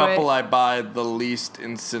is the couple I buy the least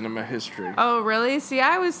in cinema history. Oh, really? See,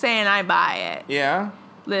 I was saying I buy it. Yeah?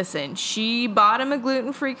 Listen, she bought him a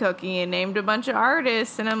gluten-free cookie and named a bunch of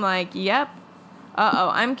artists, and I'm like, yep. Uh-oh,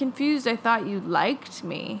 I'm confused. I thought you liked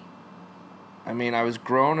me. I mean, I was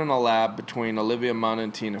grown in a lab between Olivia Munn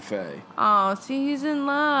and Tina Fey. Oh, see, he's in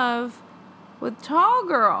love with Tall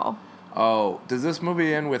Girl. Oh, does this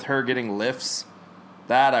movie end with her getting lifts?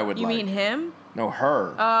 That I would You like. mean him? No,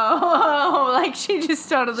 her. Oh, like she just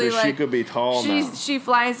totally so she could be tall now. She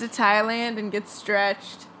flies to Thailand and gets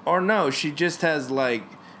stretched. Or no, she just has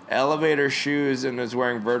elevator shoes and is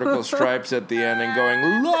wearing vertical stripes at the end and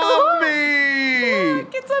going, "Love me!"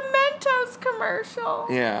 Look, it's a Mentos commercial.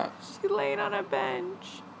 Yeah. She laid on a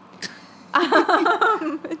bench.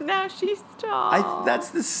 Now she's tall.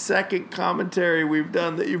 That's the second commentary we've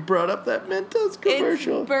done that you brought up that Mentos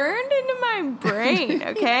commercial. It's burned into my brain,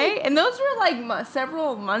 okay? And those were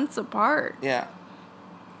several months apart. Yeah.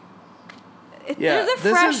 They're the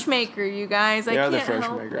fresh maker, you guys. I can't the fresh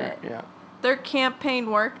help maker. it. Yeah. Their campaign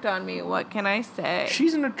worked on me. What can I say?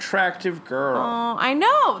 She's an attractive girl. Oh, I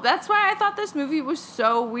know. That's why I thought this movie was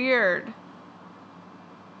so weird.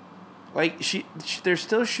 Like, they're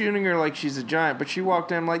still shooting her like she's a giant, but she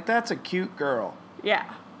walked in like, that's a cute girl.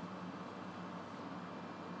 Yeah.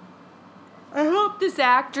 I hope this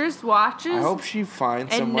actress watches. I hope she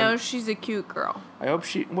finds and someone. knows she's a cute girl. I hope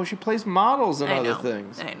she plays models and other know.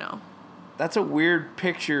 things. I know. That's a weird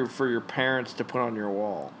picture for your parents to put on your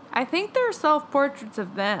wall. I think they're self-portraits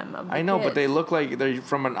of them. Of the I know, kids. but they look like they're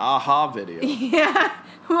from an Aha video. Yeah.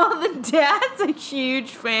 Well, the dad's a huge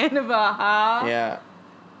fan of Aha. Yeah.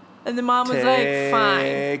 And the mom was like, fine.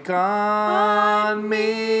 Take on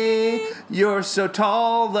me. You're so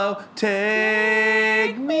tall, though.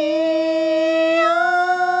 Take me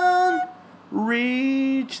on.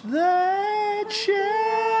 Reach that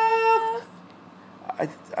shelf.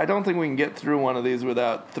 I don't think we can get through one of these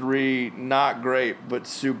without 3 not great but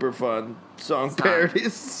super fun song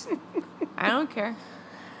parodies. I don't care.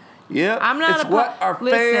 Yep, I'm not it's what our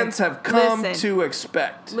fans have come to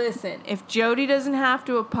expect. Listen, if Jodie doesn't have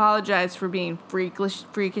to apologize for being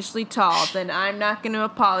freakishly tall, then I'm not going to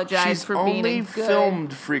apologize She's for being a only good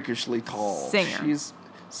filmed freakishly tall. singer. She's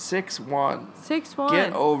 6'1". 6'1".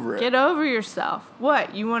 Get over it. Get over yourself.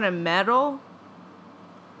 What, you want a medal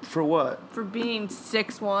For what? for being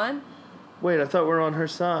 6'1"? Wait, I thought we were on her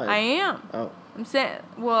side. I am. Oh. I'm saying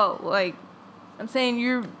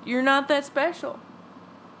you're not that special.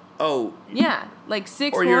 Oh. Yeah, like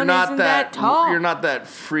 6'1" Or you're not isn't that tall. You're not that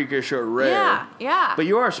freakish or rare. Yeah. But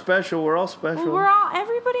you are special. We're all special. Well,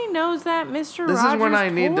 everybody knows that, Mr. This Rogers is when I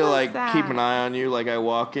need to, told us like, that. keep an eye on you. Like, I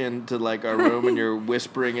walk into, like, our room and you're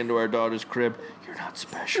whispering into our daughter's crib. You're not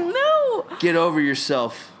special. No. Get over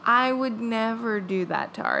yourself. I would never do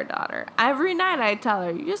that to our daughter. Every night I tell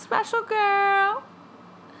her, "You're a special girl."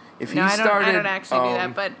 If No, he started, I don't actually do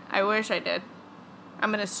that, but I wish I did.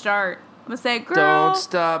 I'm gonna start. I'm gonna say, "Girl, don't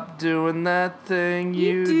stop doing that thing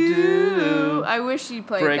you do. I wish he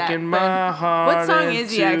played Breaking that. my heart. What song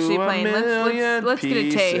is he actually playing? Let's get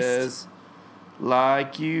a taste.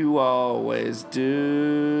 Like you always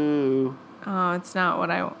do. Oh, it's not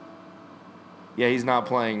what I. Yeah, he's not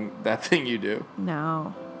playing that thing you do.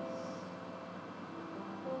 No.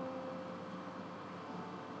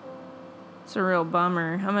 It's a real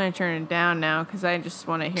bummer. I'm gonna turn it down now because I just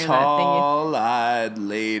want to hear Tall-eyed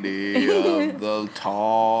lady of the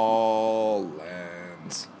tall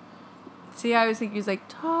lands. See, I always think he was like,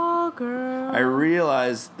 tall girl. I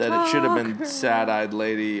realized that it should have been girl. sad-eyed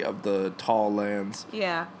lady of the tall lands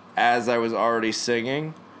Yeah. as I was already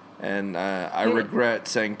singing, and I regret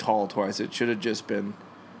saying tall twice. It should have just been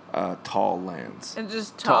tall lands. And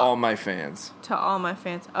just To all my fans. To all my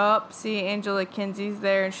fans. Oh, see, Angela Kinsey's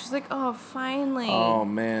there, and she's like, oh, finally. Oh,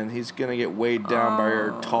 man, he's going to get weighed down by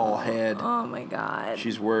her tall head. Oh, my God.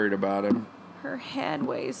 She's worried about him. Her head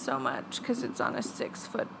weighs so much because it's on a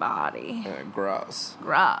 6-foot body. Gross.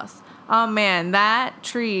 Gross. Oh, man, that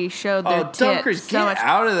tree showed their tits Dunkers, so get much.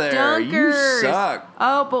 out of there. Dunkers. You suck.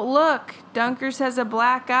 Oh, but look, Dunkers has a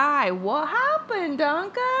black eye. What happened,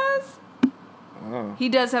 Dunkers? Oh. He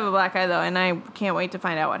does have a black eye, though, and I can't wait to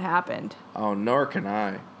find out what happened. Oh, nor can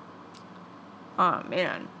I. Oh,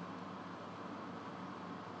 man.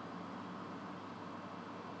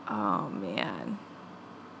 Oh, man.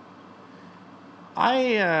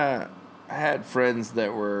 I had friends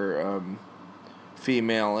that were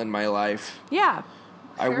female in my life. Yeah.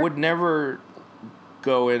 I would never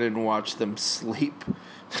go in and watch them sleep.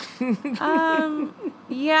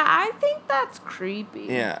 Yeah, I think that's creepy.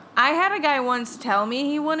 Yeah. I had a guy once tell me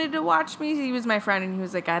he wanted to watch me. He was my friend, and he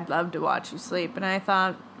was like, I'd love to watch you sleep. And I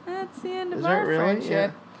thought, that's the end of our friendship.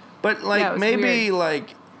 Yeah. But, like, Yeah, it was maybe, weird.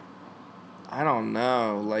 like, I don't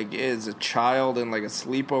know, like, as a child in, like, a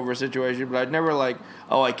sleepover situation, but I'd never, like,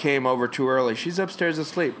 oh, I came over too early. She's upstairs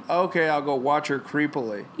asleep. Okay, I'll go watch her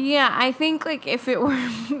creepily. Yeah, I think, like, if it were,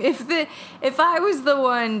 if I was the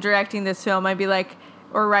one directing this film, I'd be like,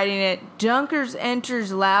 or writing it, Dunkers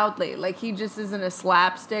enters loudly. Like, he just isn't a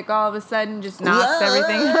slapstick all of a sudden, just knocks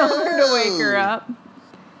everything over to wake her up.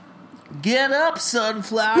 Get up,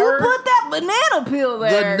 sunflower. Who put that banana peel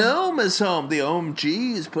there? The gnome is home. The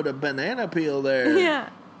OMGs put a banana peel there. Yeah.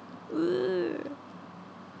 Ugh.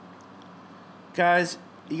 Guys,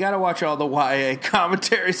 you gotta watch all the YA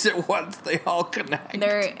commentaries at once. They all connect.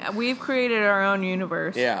 We've created our own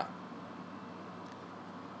universe. Yeah.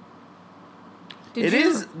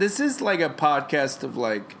 This is like a podcast of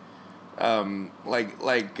like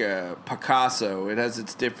Picasso. It has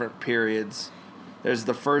its different periods. There's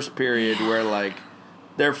the first period where like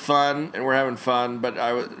they're fun and we're having fun, but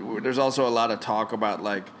there's also a lot of talk about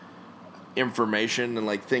like information and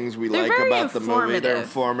like things we like about the movie. They're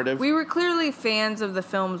informative. We were clearly fans of the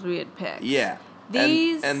films we had picked. Yeah.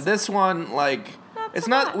 These and this one like it's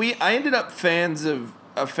not I ended up fans of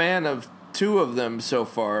a fan of 2 of them so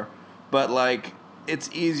far, but like it's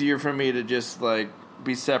easier for me to just like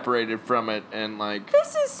be separated from it and like.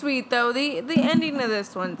 This is sweet though. The ending of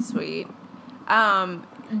this one's sweet.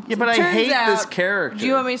 Yeah, but I hate this character. Do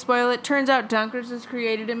you want me to spoil it? Turns out Dunkers has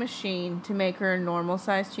created a machine to make her a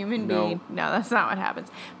normal-sized human being. No, that's not what happens.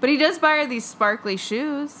 But he does buy her these sparkly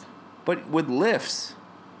shoes. But with lifts.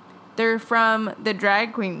 They're from the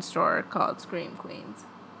drag queen store called Scream Queens.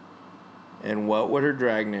 And what would her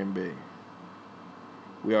drag name be?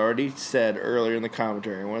 We already said earlier in the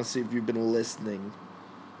commentary. I want to see if you've been listening.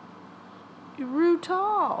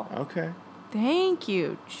 Rutal. Okay. Thank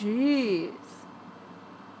you. Jeez.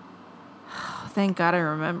 Thank God I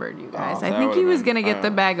remembered, you guys. I think he was going to get the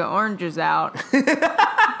bag of oranges out. Call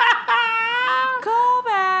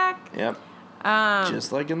back. Yep.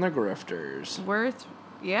 Just like in the Grifters.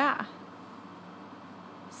 Yeah.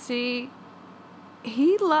 See,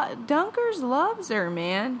 Dunkers loves her,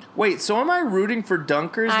 man. Wait, so am I rooting for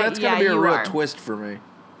Dunkers? That's going to be a real twist for me.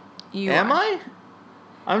 Am I?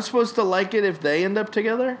 I'm supposed to like it if they end up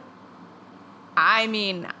together? I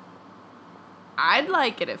mean, I'd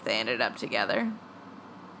like it if they ended up together.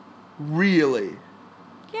 Really?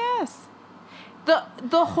 Yes.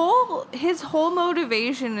 His whole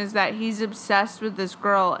motivation is that he's obsessed with this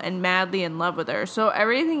girl and madly in love with her. So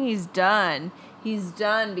everything he's done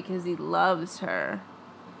because he loves her.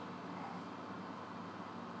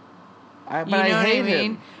 But I hate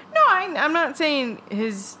him. No, I'm not saying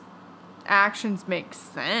his actions make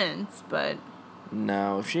sense, but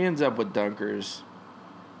no, if she ends up with Dunkers,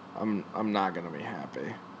 I'm not gonna be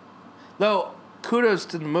happy. Though, kudos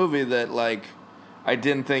to the movie that like I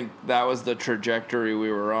didn't think that was the trajectory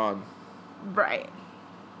we were on. Right.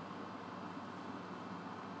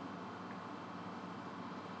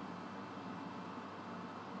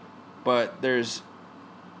 But there's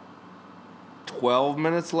 12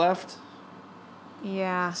 minutes left.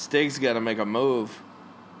 Yeah. Stig's got to make a move.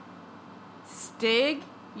 Stig?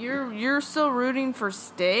 You're still rooting for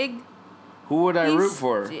Stig? Who would I root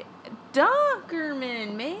for?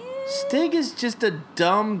 Dunkerman, man. Stig is just a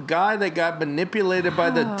dumb guy that got manipulated by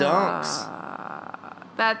the Dunks.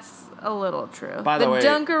 That's a little true. By the way,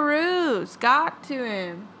 Dunkaroos got to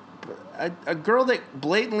him. A girl that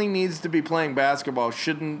blatantly needs to be playing basketball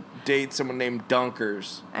shouldn't date someone named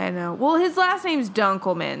Dunkers. I know. Well, his last name's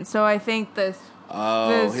Dunkelman, so I think this...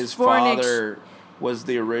 his father was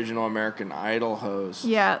the original American Idol host.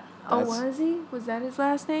 Yeah. Was he? Was that his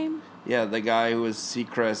last name? Yeah, the guy who was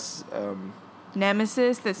Seacrest's...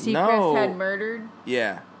 Nemesis that Seacrest had murdered?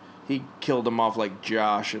 Yeah. He killed him off like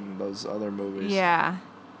Josh in those other movies. Yeah.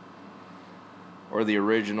 Or the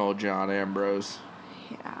original John Ambrose.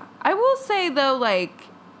 Yeah. I will say, though, like...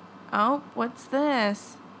 Oh, what's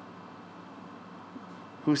this?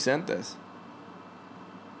 Who sent this?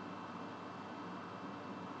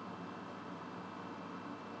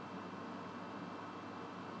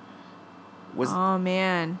 Oh,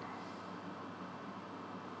 man.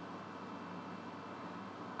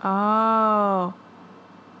 Oh.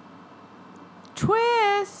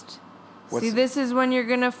 Twist! See, this is when you're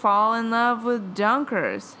gonna fall in love with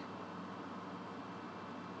Dunkers.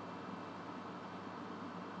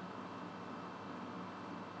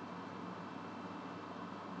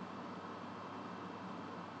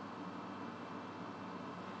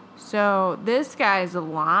 So this guy's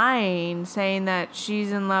lying, saying that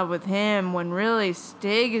she's in love with him when really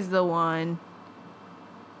Stig is the one.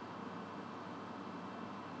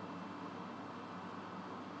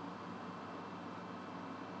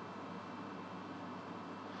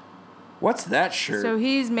 What's that shirt? So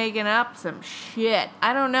he's making up some shit.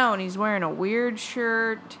 I don't know, and he's wearing a weird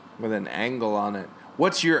shirt. With an angle on it.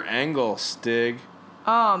 What's your angle, Stig?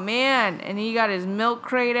 Oh, man. And he got his milk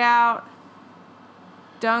crate out.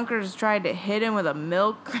 Dunkers tried to hit him with a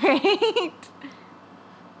milk crate.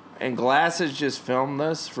 And Glasses just filmed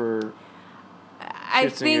this for... I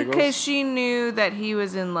think because she knew that he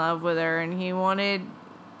was in love with her, and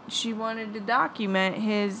she wanted to document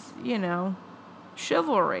his,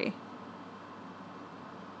 chivalry.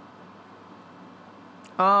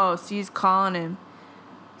 Oh, so he's calling him.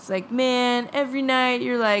 It's like, man, every night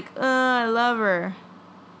you're like, I love her.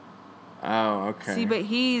 Oh, okay. See, but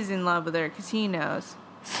he's in love with her because he knows.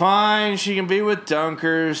 Fine, she can be with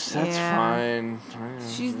Dunkers. That's fine.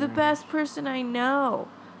 She's the best person I know.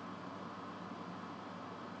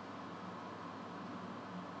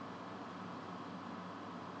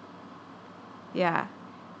 Yeah.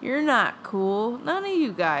 You're not cool. None of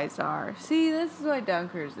you guys are. See, this is why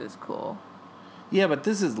Dunkers is cool. Yeah, but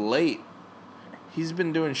this is late. He's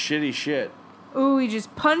been doing shitty shit. Ooh, he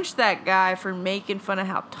just punched that guy for making fun of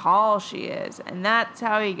how tall she is. And that's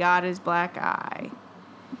how he got his black eye.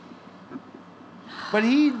 But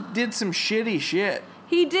he did some shitty shit.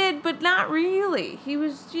 He did, but not really. He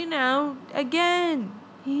was, again,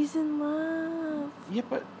 he's in love. Yeah,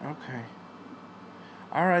 but, okay.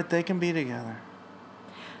 All right, they can be together.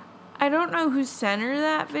 I don't know who sent her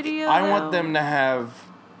that video. I want them to have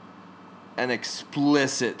an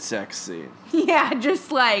explicit sex scene. Yeah,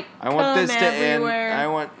 just like I want this to everywhere.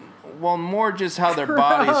 end. More just how their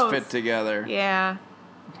bodies fit together. Yeah.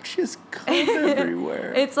 Just come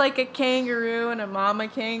everywhere. It's like a kangaroo and a mama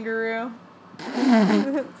kangaroo.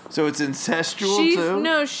 So it's incestual too?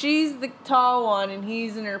 No, she's the tall one and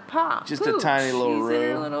he's in her pooch. Just a tiny little She's roo. in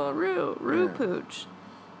her little roo pooch.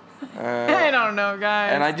 I I don't know,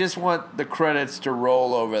 guys. And I just want the credits to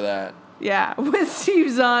roll over that. Yeah, with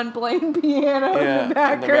Steve Zahn playing piano in the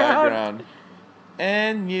background.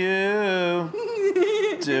 And you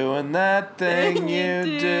doing that thing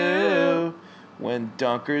you do when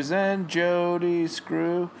Dunkers and Jody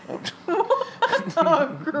screw.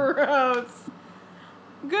 Oh, gross.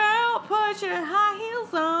 Girl, put your high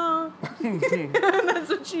heels on. That's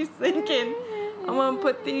what she's thinking. I'm going to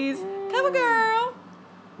put these. Come on, girl.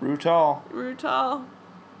 Rutal.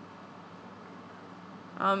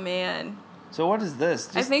 Oh, man. So what is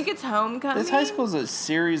this? I think it's homecoming. This high school is a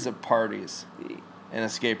series of parties and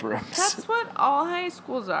escape rooms. That's what all high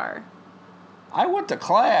schools are. I went to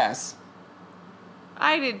class.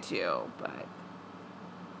 I did too, but...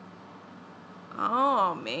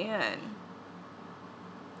 Oh, man.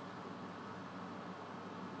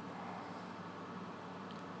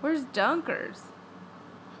 Where's Dunkers?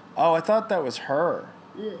 Oh, I thought that was her.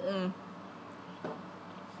 Mm-mm.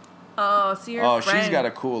 Oh, see her friend. Oh, she's got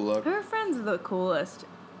a cool look. Her friend's the coolest.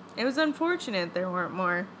 It was unfortunate there weren't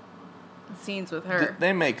more scenes with her.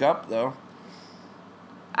 They make up, though.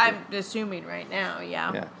 I'm assuming right now,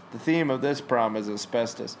 yeah. Yeah. The theme of this prom is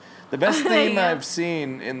asbestos. The best theme Yeah. I've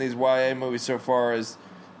seen in these YA movies so far is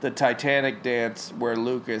the Titanic dance where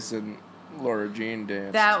Lucas and Laura Jean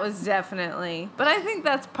danced. That was definitely... But I think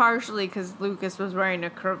that's partially because Lucas was wearing a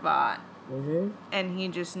cravat. Mm-hmm. And he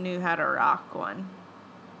just knew how to rock one.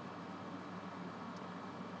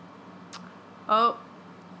 Oh.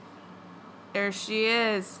 There she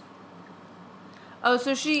is. Oh,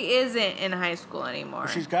 so she isn't in high school anymore.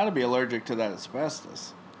 She's got to be allergic to that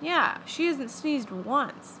asbestos. Yeah, she hasn't sneezed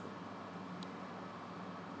once.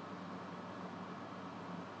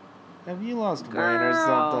 Have you lost weight or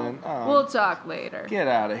something? Oh, we'll talk later. Get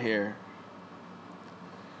out of here.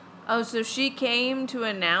 Oh, so she came to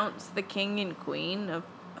announce the king and queen of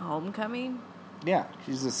Homecoming? Yeah,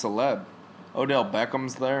 she's a celeb. Odell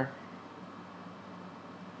Beckham's there.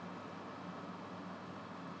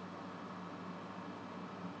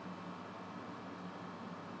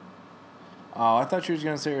 Oh, I thought she was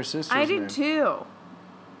going to say her sister's name. I did too.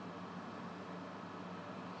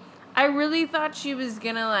 I really thought she was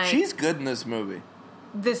going to like... She's good in this movie.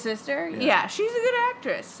 The sister? Yeah, she's a good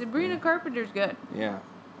actress. Sabrina Carpenter's good. Yeah.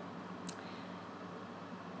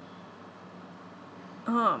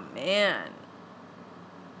 Oh, man.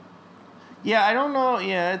 Yeah, I don't know.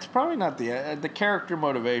 Yeah, it's probably not the character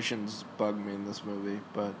motivations bug me in this movie,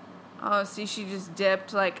 but... Oh, see, she just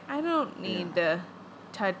dipped. Like, I don't need to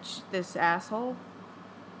touch this asshole.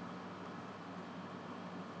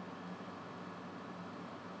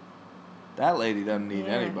 That lady doesn't need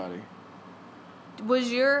anybody.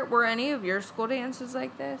 Were any of your school dances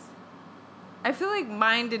like this? I feel like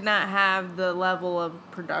mine did not have the level of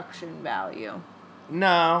production value.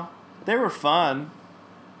 No, they were fun.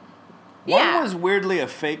 Yeah. One was weirdly a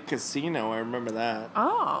fake casino. I remember that.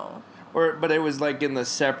 Oh. But it was like in the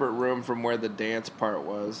separate room from where the dance part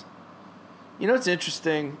was. You know, it's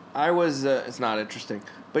interesting. It's not interesting,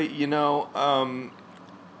 but you know,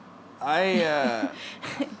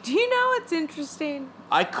 Do you know what's interesting?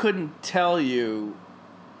 I couldn't tell you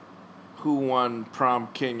who won Prom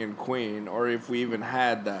King and Queen, or if we even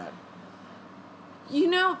had that. You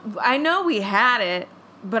know, I know we had it,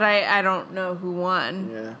 but I don't know who won.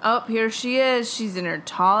 Yeah. Oh, here she is. She's in her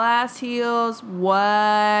tall ass heels.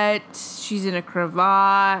 What? She's in a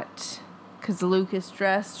cravat because Lucas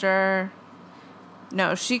dressed her.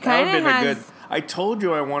 No, she kind of has. I told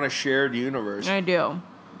you I want a shared universe. I do.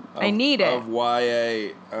 I need it. Of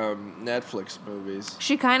YA Netflix movies.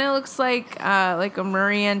 She kind of looks like a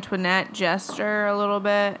Marie Antoinette jester a little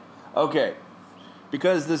bit. Okay,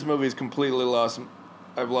 because this movie is completely lost.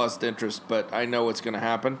 I've lost interest, but I know what's going to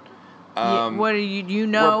happen. What do you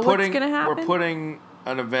know what's going to happen? We're putting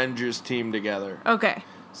an Avengers team together. Okay.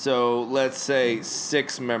 So let's say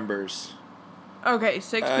 6 members. Okay,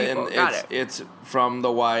 6 people. And Got it. it's from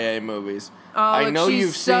the YA movies. Oh, I know she's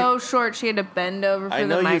you've so seen, short she had to bend over for I the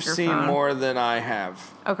know microphone. you've seen more than I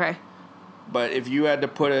have. Okay. But if you had to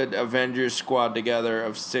put an Avengers squad together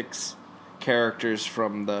of 6 characters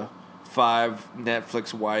from the 5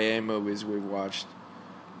 Netflix YA movies we've watched,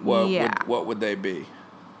 what would they be?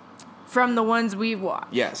 From the ones we've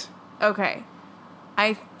watched? Yes. Okay.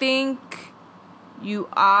 I think you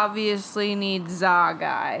obviously need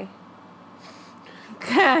Zagai.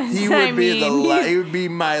 He would be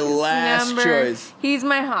my last choice. He's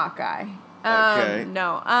my Hawkeye. Okay.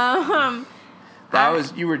 No.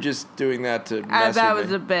 You were just doing that to mess that with was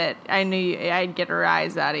me. a bit. I knew I'd get a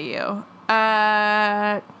rise out of you.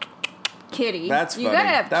 Kitty. That's funny. You gotta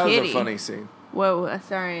have that Kitty. was a funny scene. Whoa,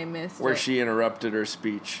 sorry I missed Where it. she interrupted her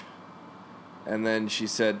speech. And then she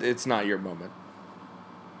said, "It's not your moment."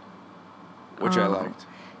 Which I liked.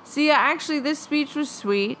 See, actually, this speech was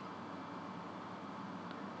sweet.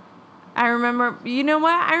 I remember, you know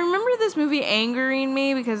what? I remember this movie angering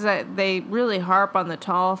me because they really harp on the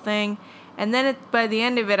tall thing. And then by the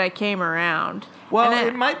end of it, I came around. Well,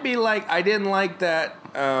 it might be like, I didn't like that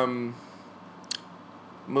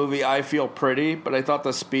movie, I Feel Pretty, but I thought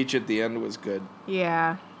the speech at the end was good.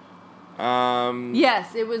 Yeah.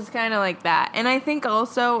 Yes, it was kind of like that. And I think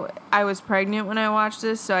also I was pregnant when I watched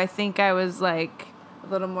this, so I think I was like a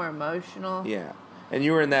little more emotional. Yeah. And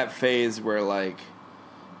you were in that phase where like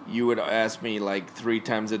you would ask me like 3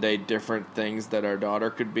 times a day different things that our daughter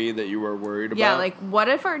could be that you were worried about. Yeah, like what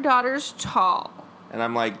if our daughter's tall? And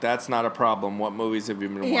I'm like, that's not a problem. What movies have you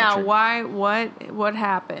been watching? Yeah, why? What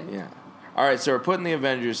happened? Yeah. All right, so we're putting the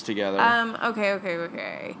Avengers together.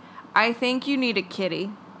 Okay. I think you need a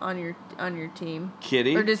Kitty on your team.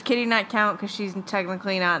 Kitty? Or does Kitty not count because she's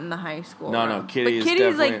technically not in the high school? No, room? Kitty is But Kitty's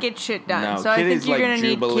definitely... like get shit done. No, so Kitty's I think you're like gonna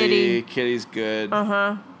Jubilee. need Kitty. Kitty's good.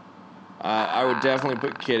 I would definitely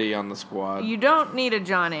put Kitty on the squad. You don't need a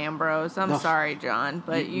John Ambrose. I'm sorry, John,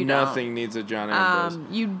 but you nothing don't. needs a John Ambrose.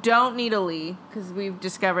 You don't need a Lee because we've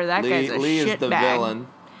discovered that guy's a Lee is the shitbag. villain.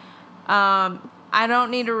 I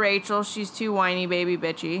don't need a Rachel. She's too whiny, baby,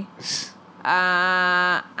 bitchy.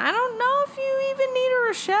 I don't know if you even need a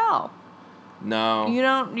Rochelle. No,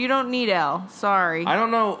 You don't need Elle. Sorry. I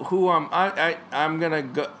don't know who I'm gonna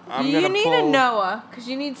go. You need a Noah because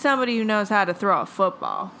you need somebody who knows how to throw a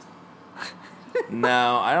football.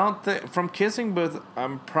 No, I don't think from Kissing Booth.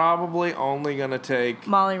 I'm probably only gonna take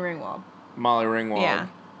Molly Ringwald. Yeah,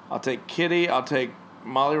 I'll take Kitty. I'll take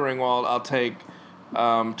Molly Ringwald. I'll take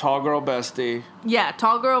Tall Girl Bestie. Yeah,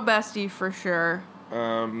 Tall Girl Bestie for sure.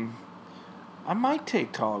 I might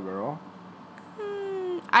take Tall Girl.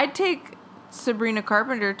 I'd take Sabrina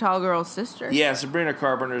Carpenter, Tall Girl's sister. Yeah, Sabrina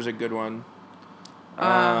Carpenter's a good one.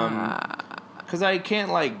 Because I can't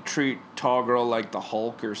like treat Tall Girl like the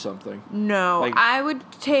Hulk or something. No, Like- I would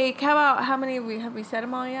take. How many have we said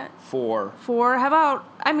them all yet? 4. 4. How about?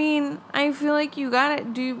 I mean, I feel like you got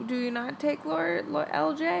it. Do you not take Laura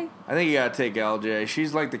LJ? I think you gotta take LJ.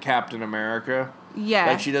 She's like the Captain America. Yeah.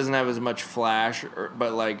 Like she doesn't have as much flash,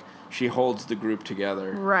 but like she holds the group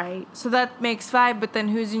together. Right. So that makes 5. But then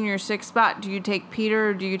who's in your 6th spot? Do you take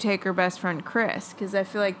Peter or do you take her best friend Chris? Because I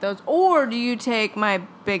feel like those. Or do you take my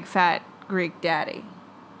big fat Greek daddy?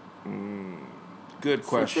 Good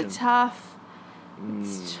question. It's tough.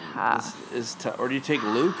 It's tough. Is or do you take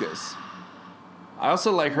Lucas? I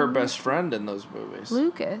also like her best friend in those movies.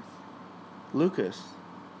 Lucas.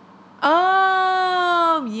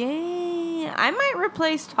 Oh, yeah. I might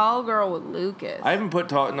replace Tall Girl with Lucas. I haven't put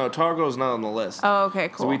Tall Girl's not on the list. Oh, okay,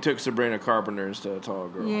 cool. So we took Sabrina Carpenter instead of Tall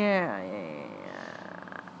Girl. Yeah.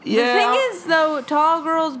 Yeah. The thing is, though, Tall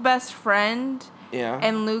Girl's best friend Yeah.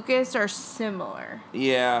 and Lucas are similar.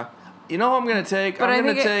 Yeah. You know who I'm gonna take? But I'm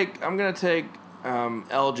gonna take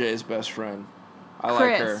LJ's best friend. I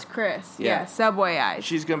like her. Chris. Yeah. Yeah, Subway eyes.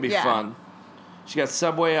 She's gonna be Yeah. fun. She got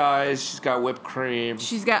Subway eyes. She's got whipped cream.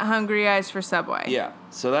 She's got hungry eyes for Subway. Yeah.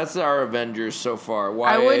 So that's our Avengers so far.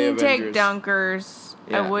 I wouldn't Avengers. take Dunkers.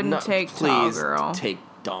 I Yeah, wouldn't take Tall Girl. Please take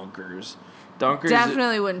Dunkers. Dunkers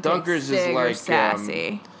Definitely wouldn't Dunkers take Stig is or like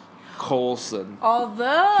Sassy. Coulson.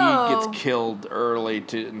 Although He gets killed early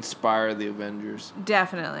to inspire the Avengers.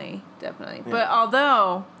 Definitely. But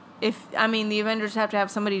although, the Avengers have to have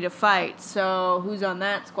somebody to fight, so who's on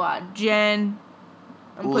that squad? Jen.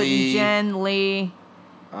 I'm putting Lee. Jen, Lee.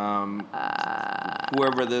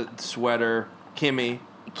 Whoever the sweater, Kimmy.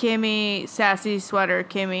 Sassy Sweater,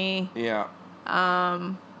 Kimmy. Yeah.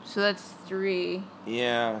 So that's 3.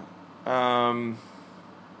 Yeah. I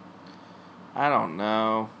don't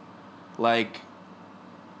know. Like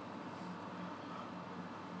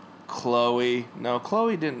Chloe. No,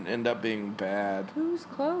 Chloe didn't end up being bad. Who's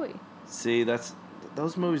Chloe? See,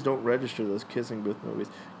 those movies don't register, those Kissing Booth movies.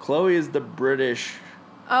 Chloe is the British...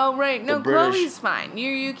 Oh, right. No, British Chloe's fine.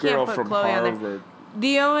 You girl can't put from Chloe on there. Harvard.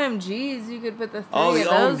 The OMGs, you could put the three Oh, the of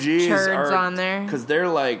those OMGs turds on there. Because they're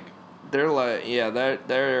like, they're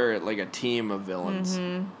like a team of villains.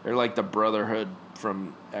 Mm-hmm. They're like the Brotherhood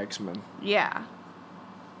from X-Men. Yeah.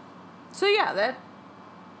 So yeah,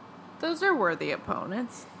 those are worthy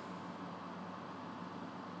opponents.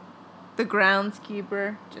 The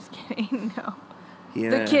groundskeeper. Just kidding. No. Yeah.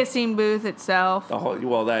 The Kissing Booth itself.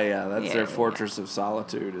 That's their Fortress of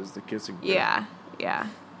Solitude is the Kissing Booth. Yeah.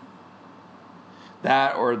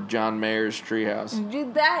 That or John Mayer's Treehouse.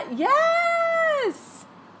 Did that? Yes.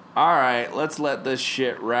 All right, let's let this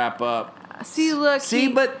shit wrap up.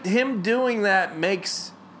 But him doing that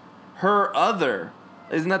makes her other.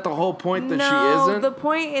 Isn't that the whole point that she isn't? No, the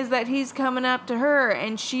point is that he's coming up to her,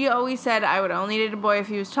 and she always said, I would only date a boy if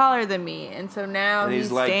he was taller than me. And so now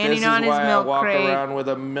he's like, standing on his milk crate. This is why I walk around with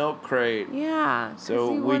a milk crate. Yeah.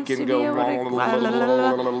 So we can go...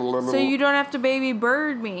 So you don't have to baby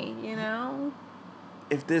bird me, you know?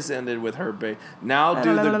 If this ended with her now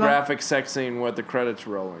do the graphic sex scene with the credits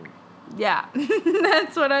rolling. Yeah.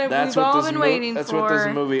 That's what we've all been waiting for. That's what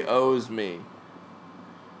this movie owes me.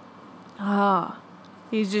 Oh.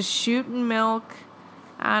 He's just shooting milk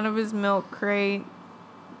out of his milk crate.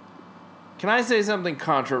 Can I say something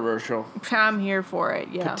controversial? I'm here for it,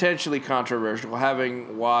 yeah. Potentially controversial.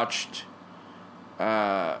 Having watched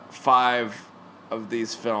 5 of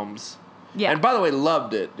these films. Yeah. And by the way,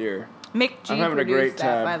 loved it, dear. Mick G I'm having a great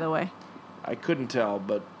time. By the way. I couldn't tell,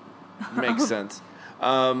 but makes sense.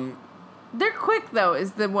 They're quick, though,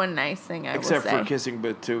 is the one nice thing I will say. Except for Kissing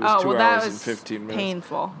Booth 2. It was 2 hours and 15 minutes.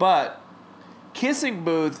 Painful. But... Kissing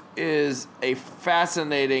Booth is a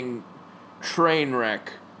fascinating train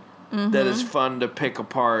wreck that is fun to pick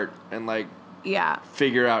apart and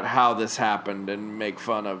figure out how this happened and make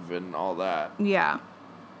fun of and all that. Yeah.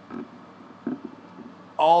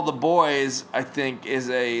 All the Boys, I think, is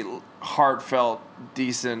a heartfelt,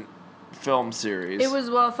 decent film series. It was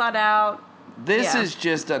well thought out. This is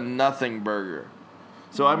just a nothing burger.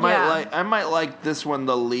 So I might like this one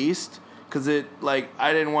the least. Because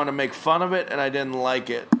I didn't want to make fun of it, and I didn't like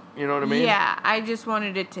it. You know what I mean? Yeah, I just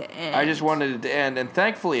wanted it to end. And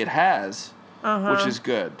thankfully it has, which is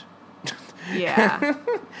good. Yeah.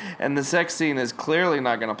 And the sex scene is clearly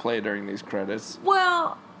not going to play during these credits.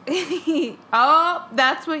 Well,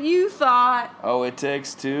 that's what you thought. Oh, It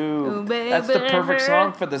Takes Two. That's the perfect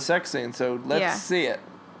song for the sex scene, so let's see it.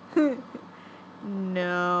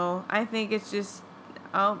 No, I think it's just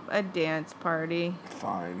a dance party.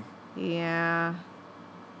 Fine. Yeah.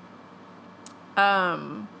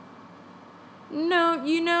 No,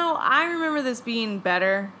 I remember this being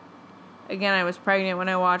better. Again, I was pregnant when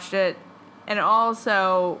I watched it. And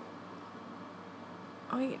also...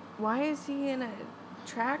 Wait, why is he in a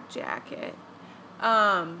track jacket?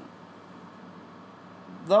 Though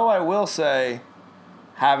I will say,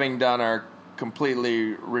 having done our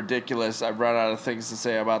completely ridiculous, I've run out of things to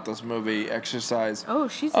say about this movie, exercise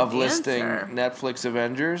of listing Netflix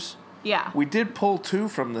Avengers. Yeah. We did pull 2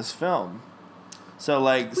 from this film. So,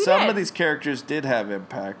 some of these characters did have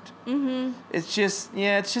impact. Mm-hmm. It's just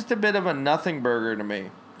a bit of a nothing burger to me.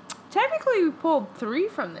 Technically, we pulled 3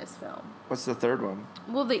 from this film. What's the third one?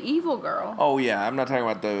 Well, the evil girl. Oh, yeah. I'm not talking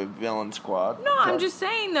about the villain squad. No, I'm just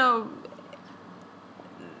saying, though,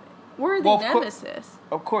 we're the nemesis.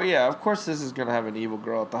 Of course this is going to have an evil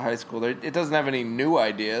girl at the high school. It doesn't have any new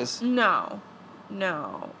ideas. No.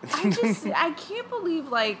 I can't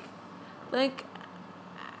believe, I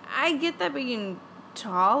get that being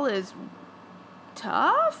tall is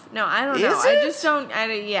tough? No, I don't know. I just don't, I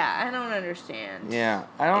don't understand. Yeah,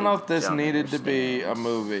 I don't know if this needed to be a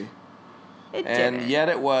movie. It didn't. And yet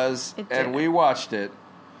it was, and we watched it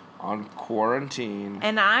on Quarantine.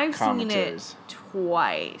 And I've seen it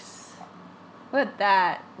twice. Let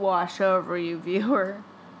that wash over you, viewer,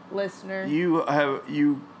 listener.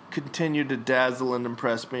 You continue to dazzle and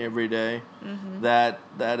impress me every day. Mm-hmm. That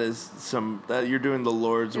is that you're doing the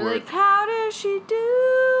Lord's work. How does she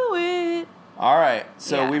do it? All right,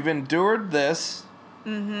 so we've endured this.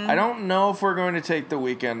 Mm-hmm. I don't know if we're going to take the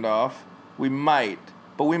weekend off. We might,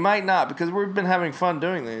 but we might not because we've been having fun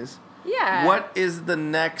doing these. Yeah. What is the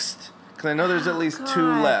next? Because I know there's at least 2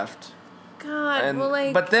 left. God,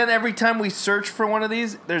 but then every time we search for one of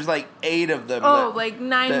these, there's 8 of them.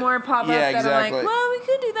 9 more pop up that I'm like, well, we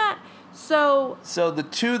could do that. So the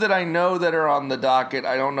 2 that I know that are on the docket,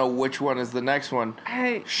 I don't know which one is the next one.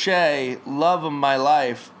 Shay, love of my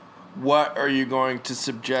life, what are you going to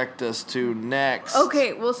subject us to next?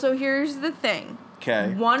 Okay, well, so here's the thing.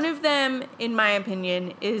 Okay. One of them, in my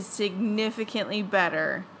opinion, is significantly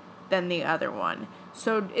better than the other one.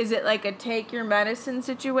 So is it like a take your medicine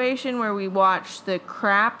situation where we watch the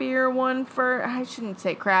crappier one first? I shouldn't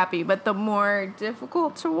say crappy, but the more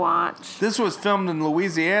difficult to watch. This was filmed in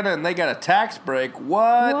Louisiana, and they got a tax break.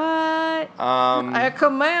 What? At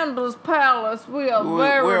Commander's Palace, we are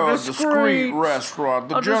We're a discreet restaurant.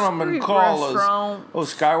 The A gentleman discreet call us. restaurant. Oh,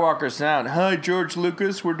 Skywalker Sound. Hi, George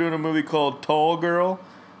Lucas. We're doing a movie called Tall Girl.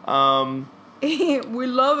 We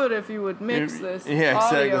love it if you would mix this audio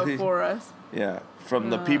exactly. for us. Yeah, from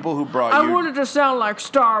the people who brought I you. wanted to sound like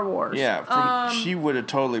Star Wars. Yeah, she would have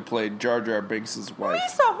totally played Jar Jar Binks' wife.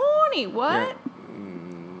 He's so horny. What?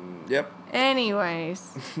 Yep. Anyways.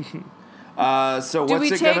 So Do what's we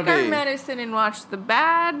it take gonna our be? medicine and watch the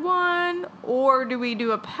bad one, or do we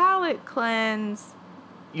do a palate cleanse?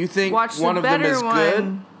 You think Watch one the of them better is one.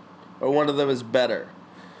 good, or one of them is better?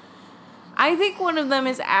 I think one of them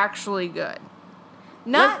is actually good.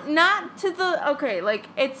 Not to the like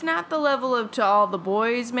it's not the level of To All the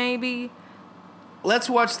Boys maybe. Let's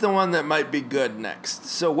watch the one that might be good next.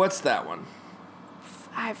 So what's that one?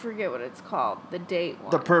 I forget what it's called. The date one.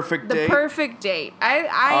 The Perfect Date? The Perfect Date. All I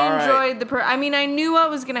right. enjoyed I mean, I knew what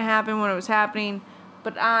was going to happen when it was happening,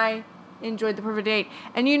 but I enjoyed The Perfect Date.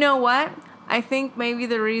 And you know what? I think maybe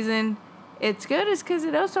the reason it's good is because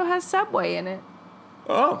it also has Subway in it.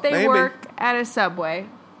 Oh, They maybe. work at a Subway.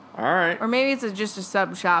 All right. Or maybe it's just a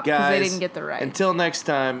sub shop because Guys, they didn't get the right. Until next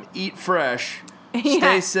time, eat fresh, Yeah.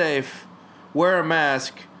 stay safe, wear a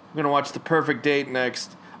mask. I'm going to watch The Perfect Date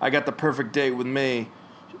next. I got The Perfect Date with me.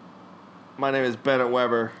 My name is Bennett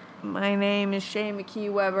Weber. My name is Shay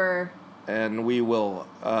McKee Weber. And we will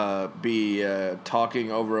be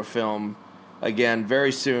talking over a film again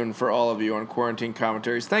very soon for all of you on Quarantine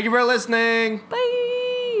Commentaries. Thank you for listening.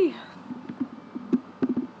 Bye.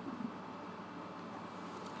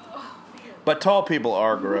 But tall people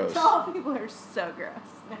are gross. Tall people are so gross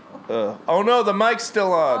now. Oh no, the mic's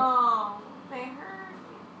still on.